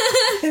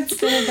 It's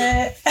been a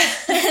bit.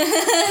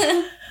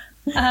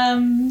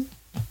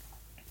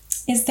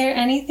 Is there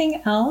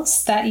anything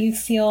else that you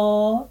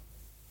feel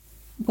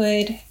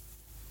would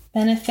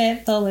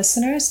benefit the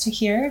listeners to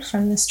hear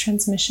from this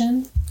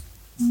transmission?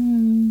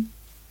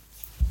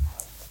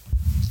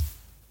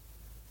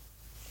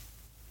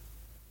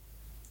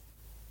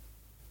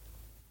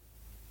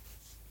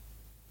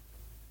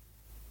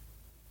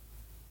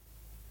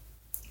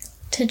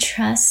 To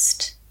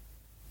trust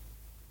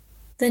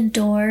the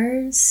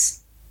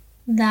doors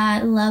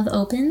that love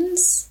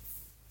opens,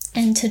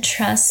 and to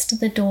trust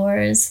the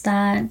doors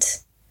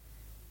that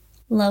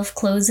love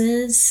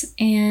closes,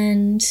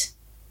 and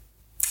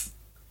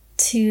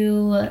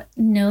to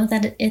know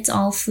that it's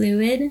all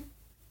fluid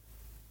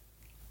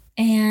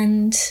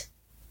and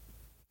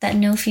that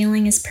no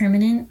feeling is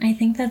permanent. I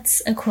think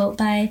that's a quote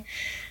by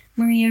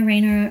Maria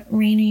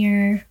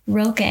Rainier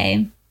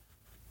Roque.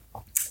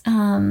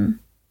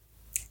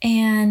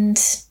 And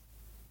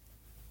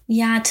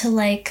yeah, to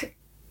like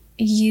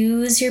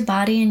use your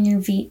body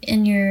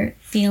and your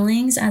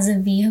feelings as a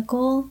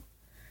vehicle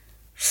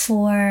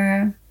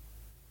for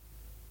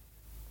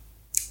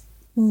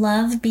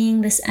love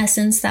being this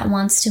essence that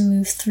wants to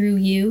move through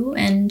you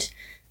and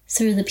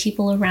through the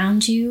people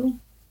around you.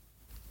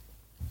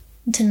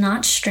 To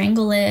not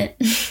strangle it.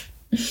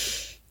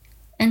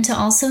 And to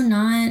also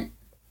not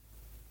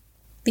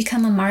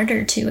become a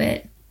martyr to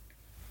it.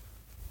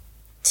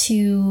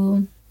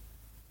 To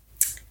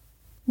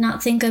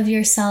not think of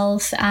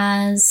yourself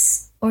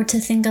as, or to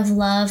think of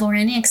love or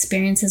any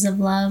experiences of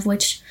love,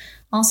 which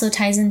also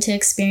ties into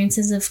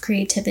experiences of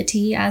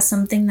creativity, as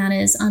something that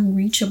is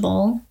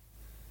unreachable.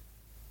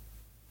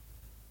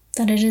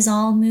 That it is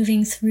all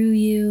moving through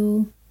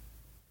you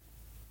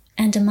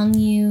and among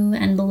you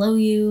and below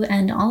you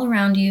and all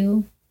around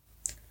you.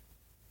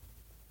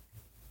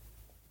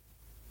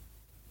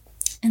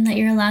 And that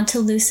you're allowed to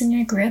loosen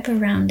your grip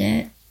around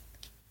it.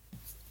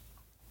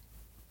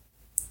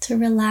 To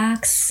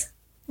relax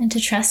and to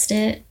trust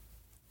it.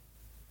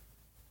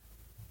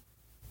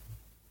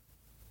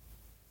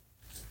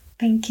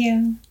 Thank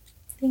you.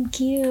 Thank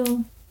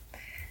you.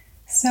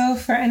 So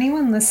for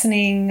anyone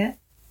listening,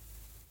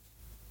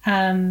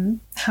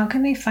 how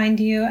can they find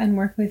you and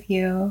work with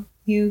you?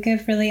 You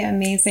give really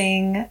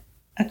amazing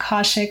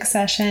Akashic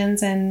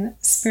sessions and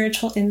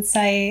spiritual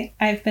insight.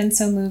 I've been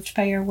so moved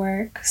by your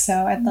work,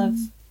 so I'd love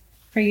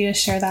for you to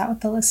share that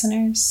with the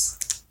listeners.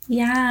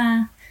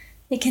 Yeah,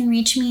 they can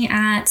reach me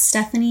at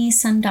Stephanie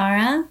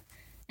Sundara,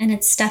 and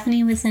it's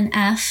Stephanie with an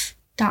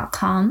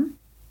F.com.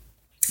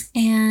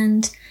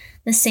 And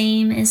the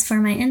same is for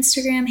my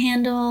Instagram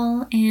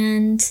handle,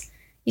 and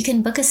you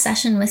can book a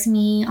session with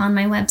me on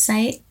my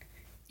website.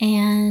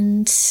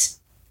 And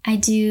I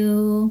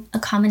do a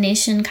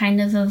combination kind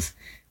of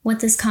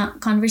what this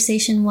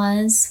conversation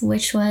was,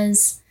 which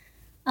was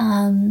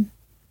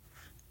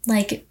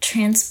like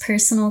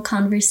transpersonal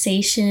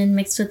conversation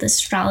mixed with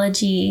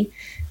astrology,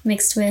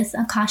 mixed with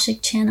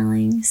Akashic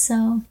channeling.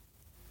 So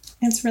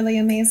it's really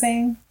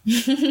amazing.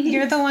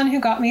 You're the one who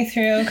got me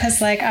through,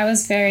 because like I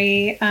was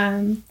very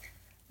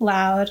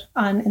loud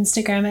on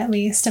Instagram, at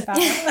least, about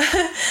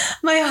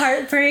my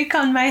heartbreak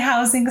on my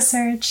housing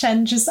search,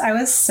 and just I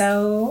was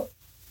so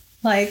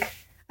like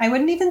I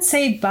wouldn't even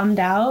say bummed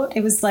out.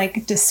 It was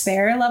like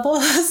despair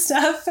level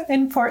stuff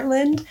in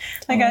Portland.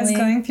 Like I was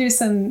going through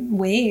some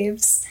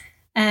waves,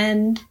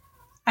 and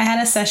I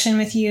had a session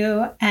with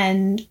you,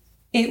 and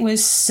it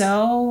was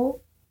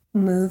so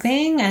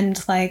moving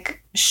and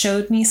like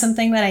showed me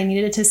something that I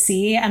needed to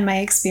see, and my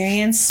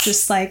experience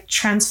just like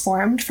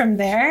transformed from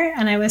there,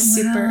 and I was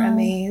super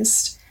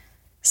amazed.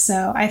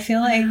 So I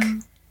feel like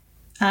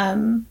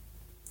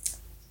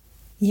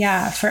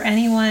for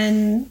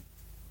anyone,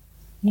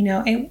 you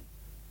know,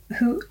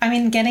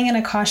 getting an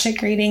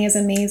Akashic reading is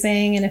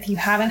amazing, and if you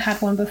haven't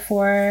had one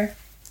before,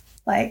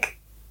 like,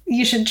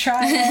 you should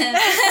try it.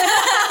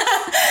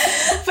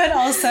 But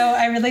also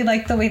I really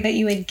like the way that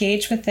you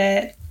engage with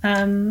it.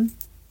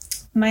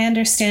 My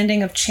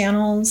understanding of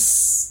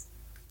channels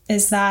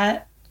is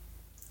that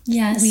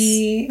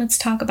let's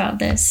talk about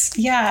this.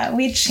 Yeah,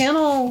 we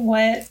channel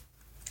what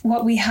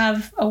we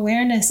have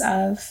awareness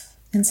of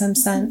in some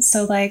sense.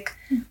 So like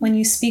when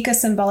you speak a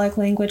symbolic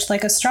language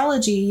like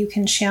astrology, you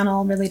can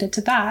channel related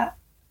to that.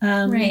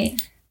 Right.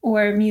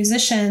 Or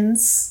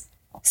musicians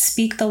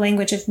speak the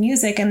language of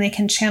music, and they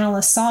can channel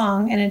a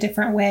song in a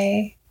different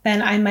way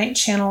than I might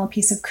channel a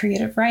piece of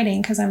creative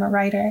writing because I'm a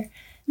writer.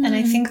 And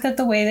I think that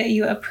the way that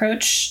you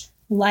approach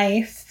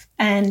life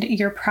and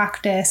your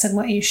practice and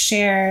what you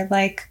share,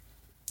 like,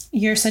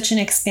 you're such an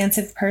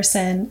expansive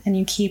person, and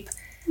you keep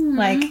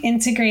like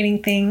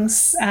integrating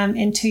things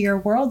into your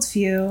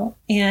worldview,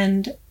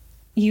 and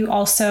you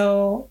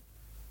also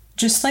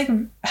just like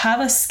have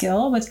a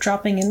skill with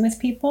dropping in with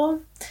people.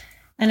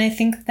 And I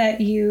think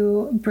that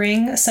you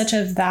bring such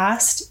a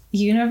vast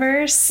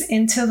universe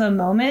into the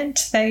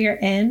moment that you're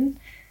in,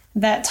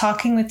 that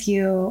talking with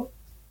you,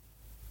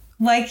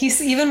 like, you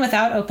even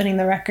without opening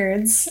the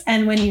records,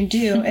 and when you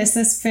do, is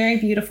this very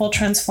beautiful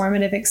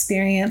transformative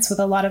experience with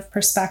a lot of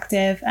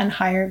perspective and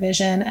higher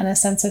vision and a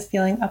sense of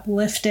feeling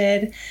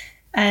uplifted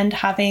and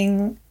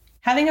having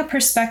a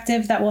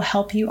perspective that will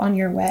help you on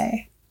your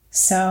way.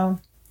 So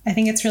I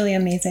think it's really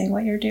amazing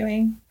what you're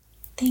doing.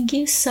 Thank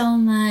you so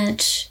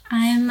much.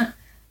 I'm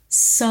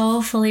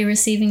so fully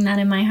receiving that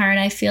in my heart.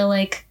 I feel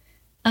like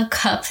a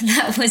cup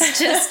that was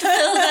just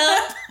filled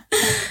up.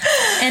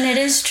 And it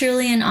is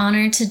truly an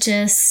honor to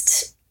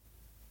just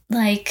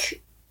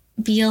like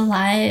be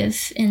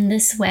alive in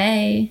this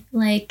way,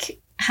 like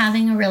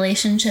having a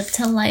relationship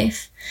to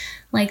life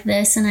like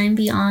this. And I'm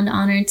beyond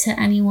honored to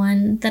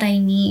anyone that I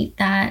meet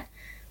that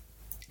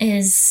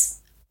is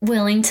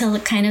willing to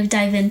kind of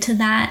dive into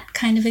that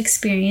kind of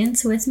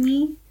experience with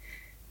me.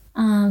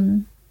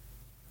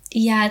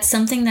 It's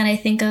something that I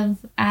think of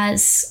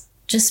as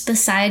just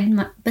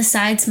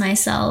besides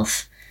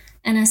myself,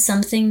 and as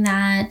something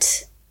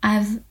that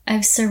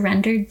I've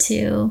surrendered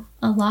to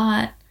a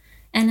lot,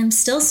 and I'm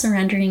still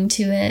surrendering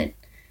to it.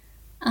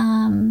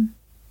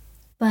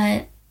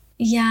 But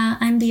yeah,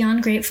 I'm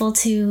beyond grateful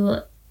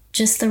to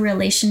just the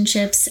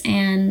relationships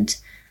and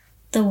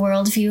the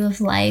worldview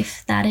of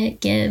life that it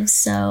gives.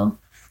 So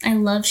I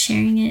love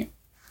sharing it.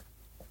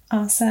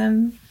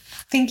 Awesome.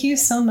 Thank you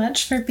so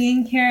much for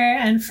being here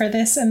and for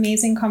this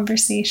amazing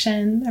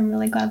conversation. I'm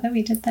really glad that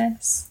we did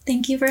this.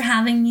 Thank you for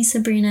having me,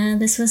 Sabrina.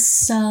 This was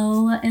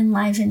so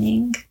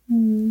enlivening.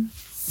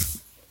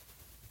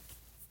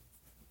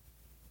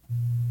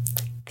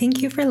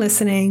 Thank you for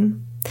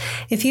listening.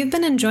 If you've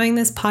been enjoying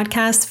this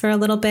podcast for a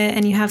little bit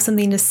and you have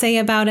something to say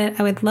about it,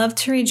 I would love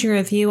to read your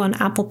review on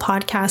Apple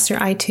Podcasts or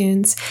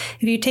iTunes.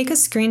 If you take a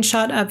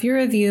screenshot of your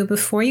review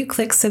before you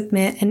click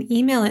submit and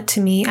email it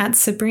to me at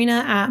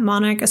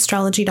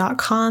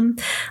sabrina@monarchastrology.com,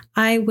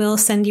 I will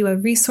send you a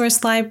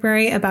resource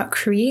library about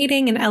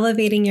creating and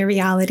elevating your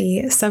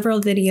reality,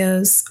 several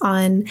videos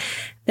on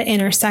the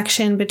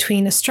intersection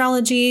between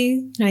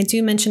astrology, and I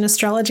do mention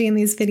astrology in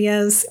these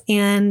videos,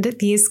 and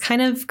these kind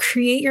of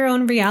create your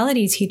own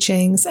reality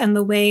teachings, and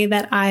the way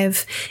that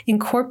I've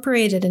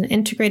incorporated and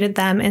integrated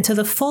them into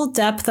the full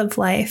depth of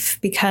life,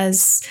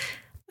 because,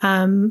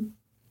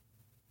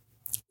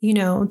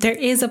 there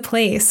is a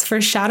place for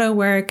shadow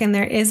work, and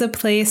there is a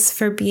place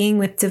for being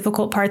with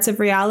difficult parts of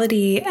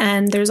reality.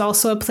 And there's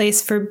also a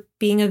place for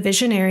being a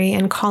visionary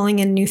and calling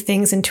in new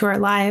things into our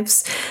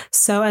lives.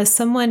 So as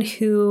someone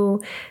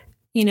who,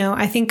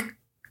 I think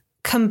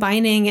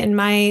combining in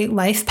my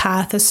life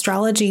path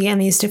astrology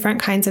and these different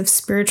kinds of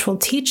spiritual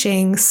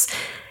teachings,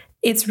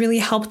 it's really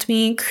helped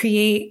me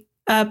create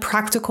a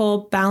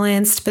practical,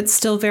 balanced, but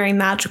still very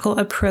magical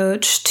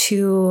approach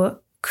to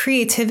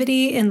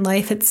creativity in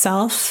life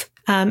itself,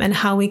 and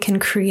how we can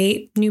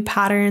create new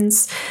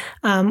patterns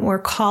or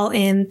call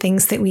in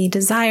things that we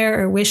desire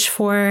or wish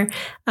for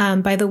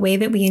by the way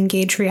that we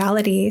engage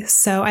reality.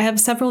 So I have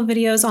several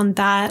videos on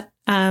that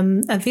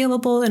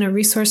available in a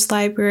resource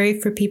library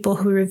for people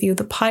who review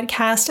the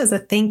podcast as a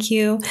thank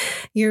you.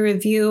 Your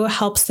review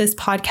helps this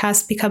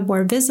podcast become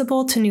more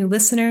visible to new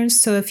listeners.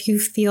 So if you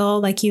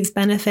feel like you've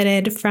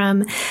benefited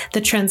from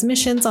the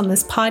transmissions on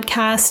this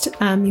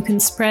podcast, you can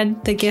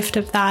spread the gift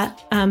of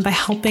that by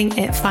helping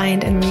it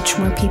find and reach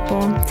more people.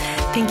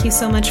 Thank you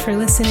so much for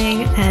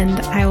listening,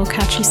 and I will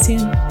catch you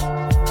soon.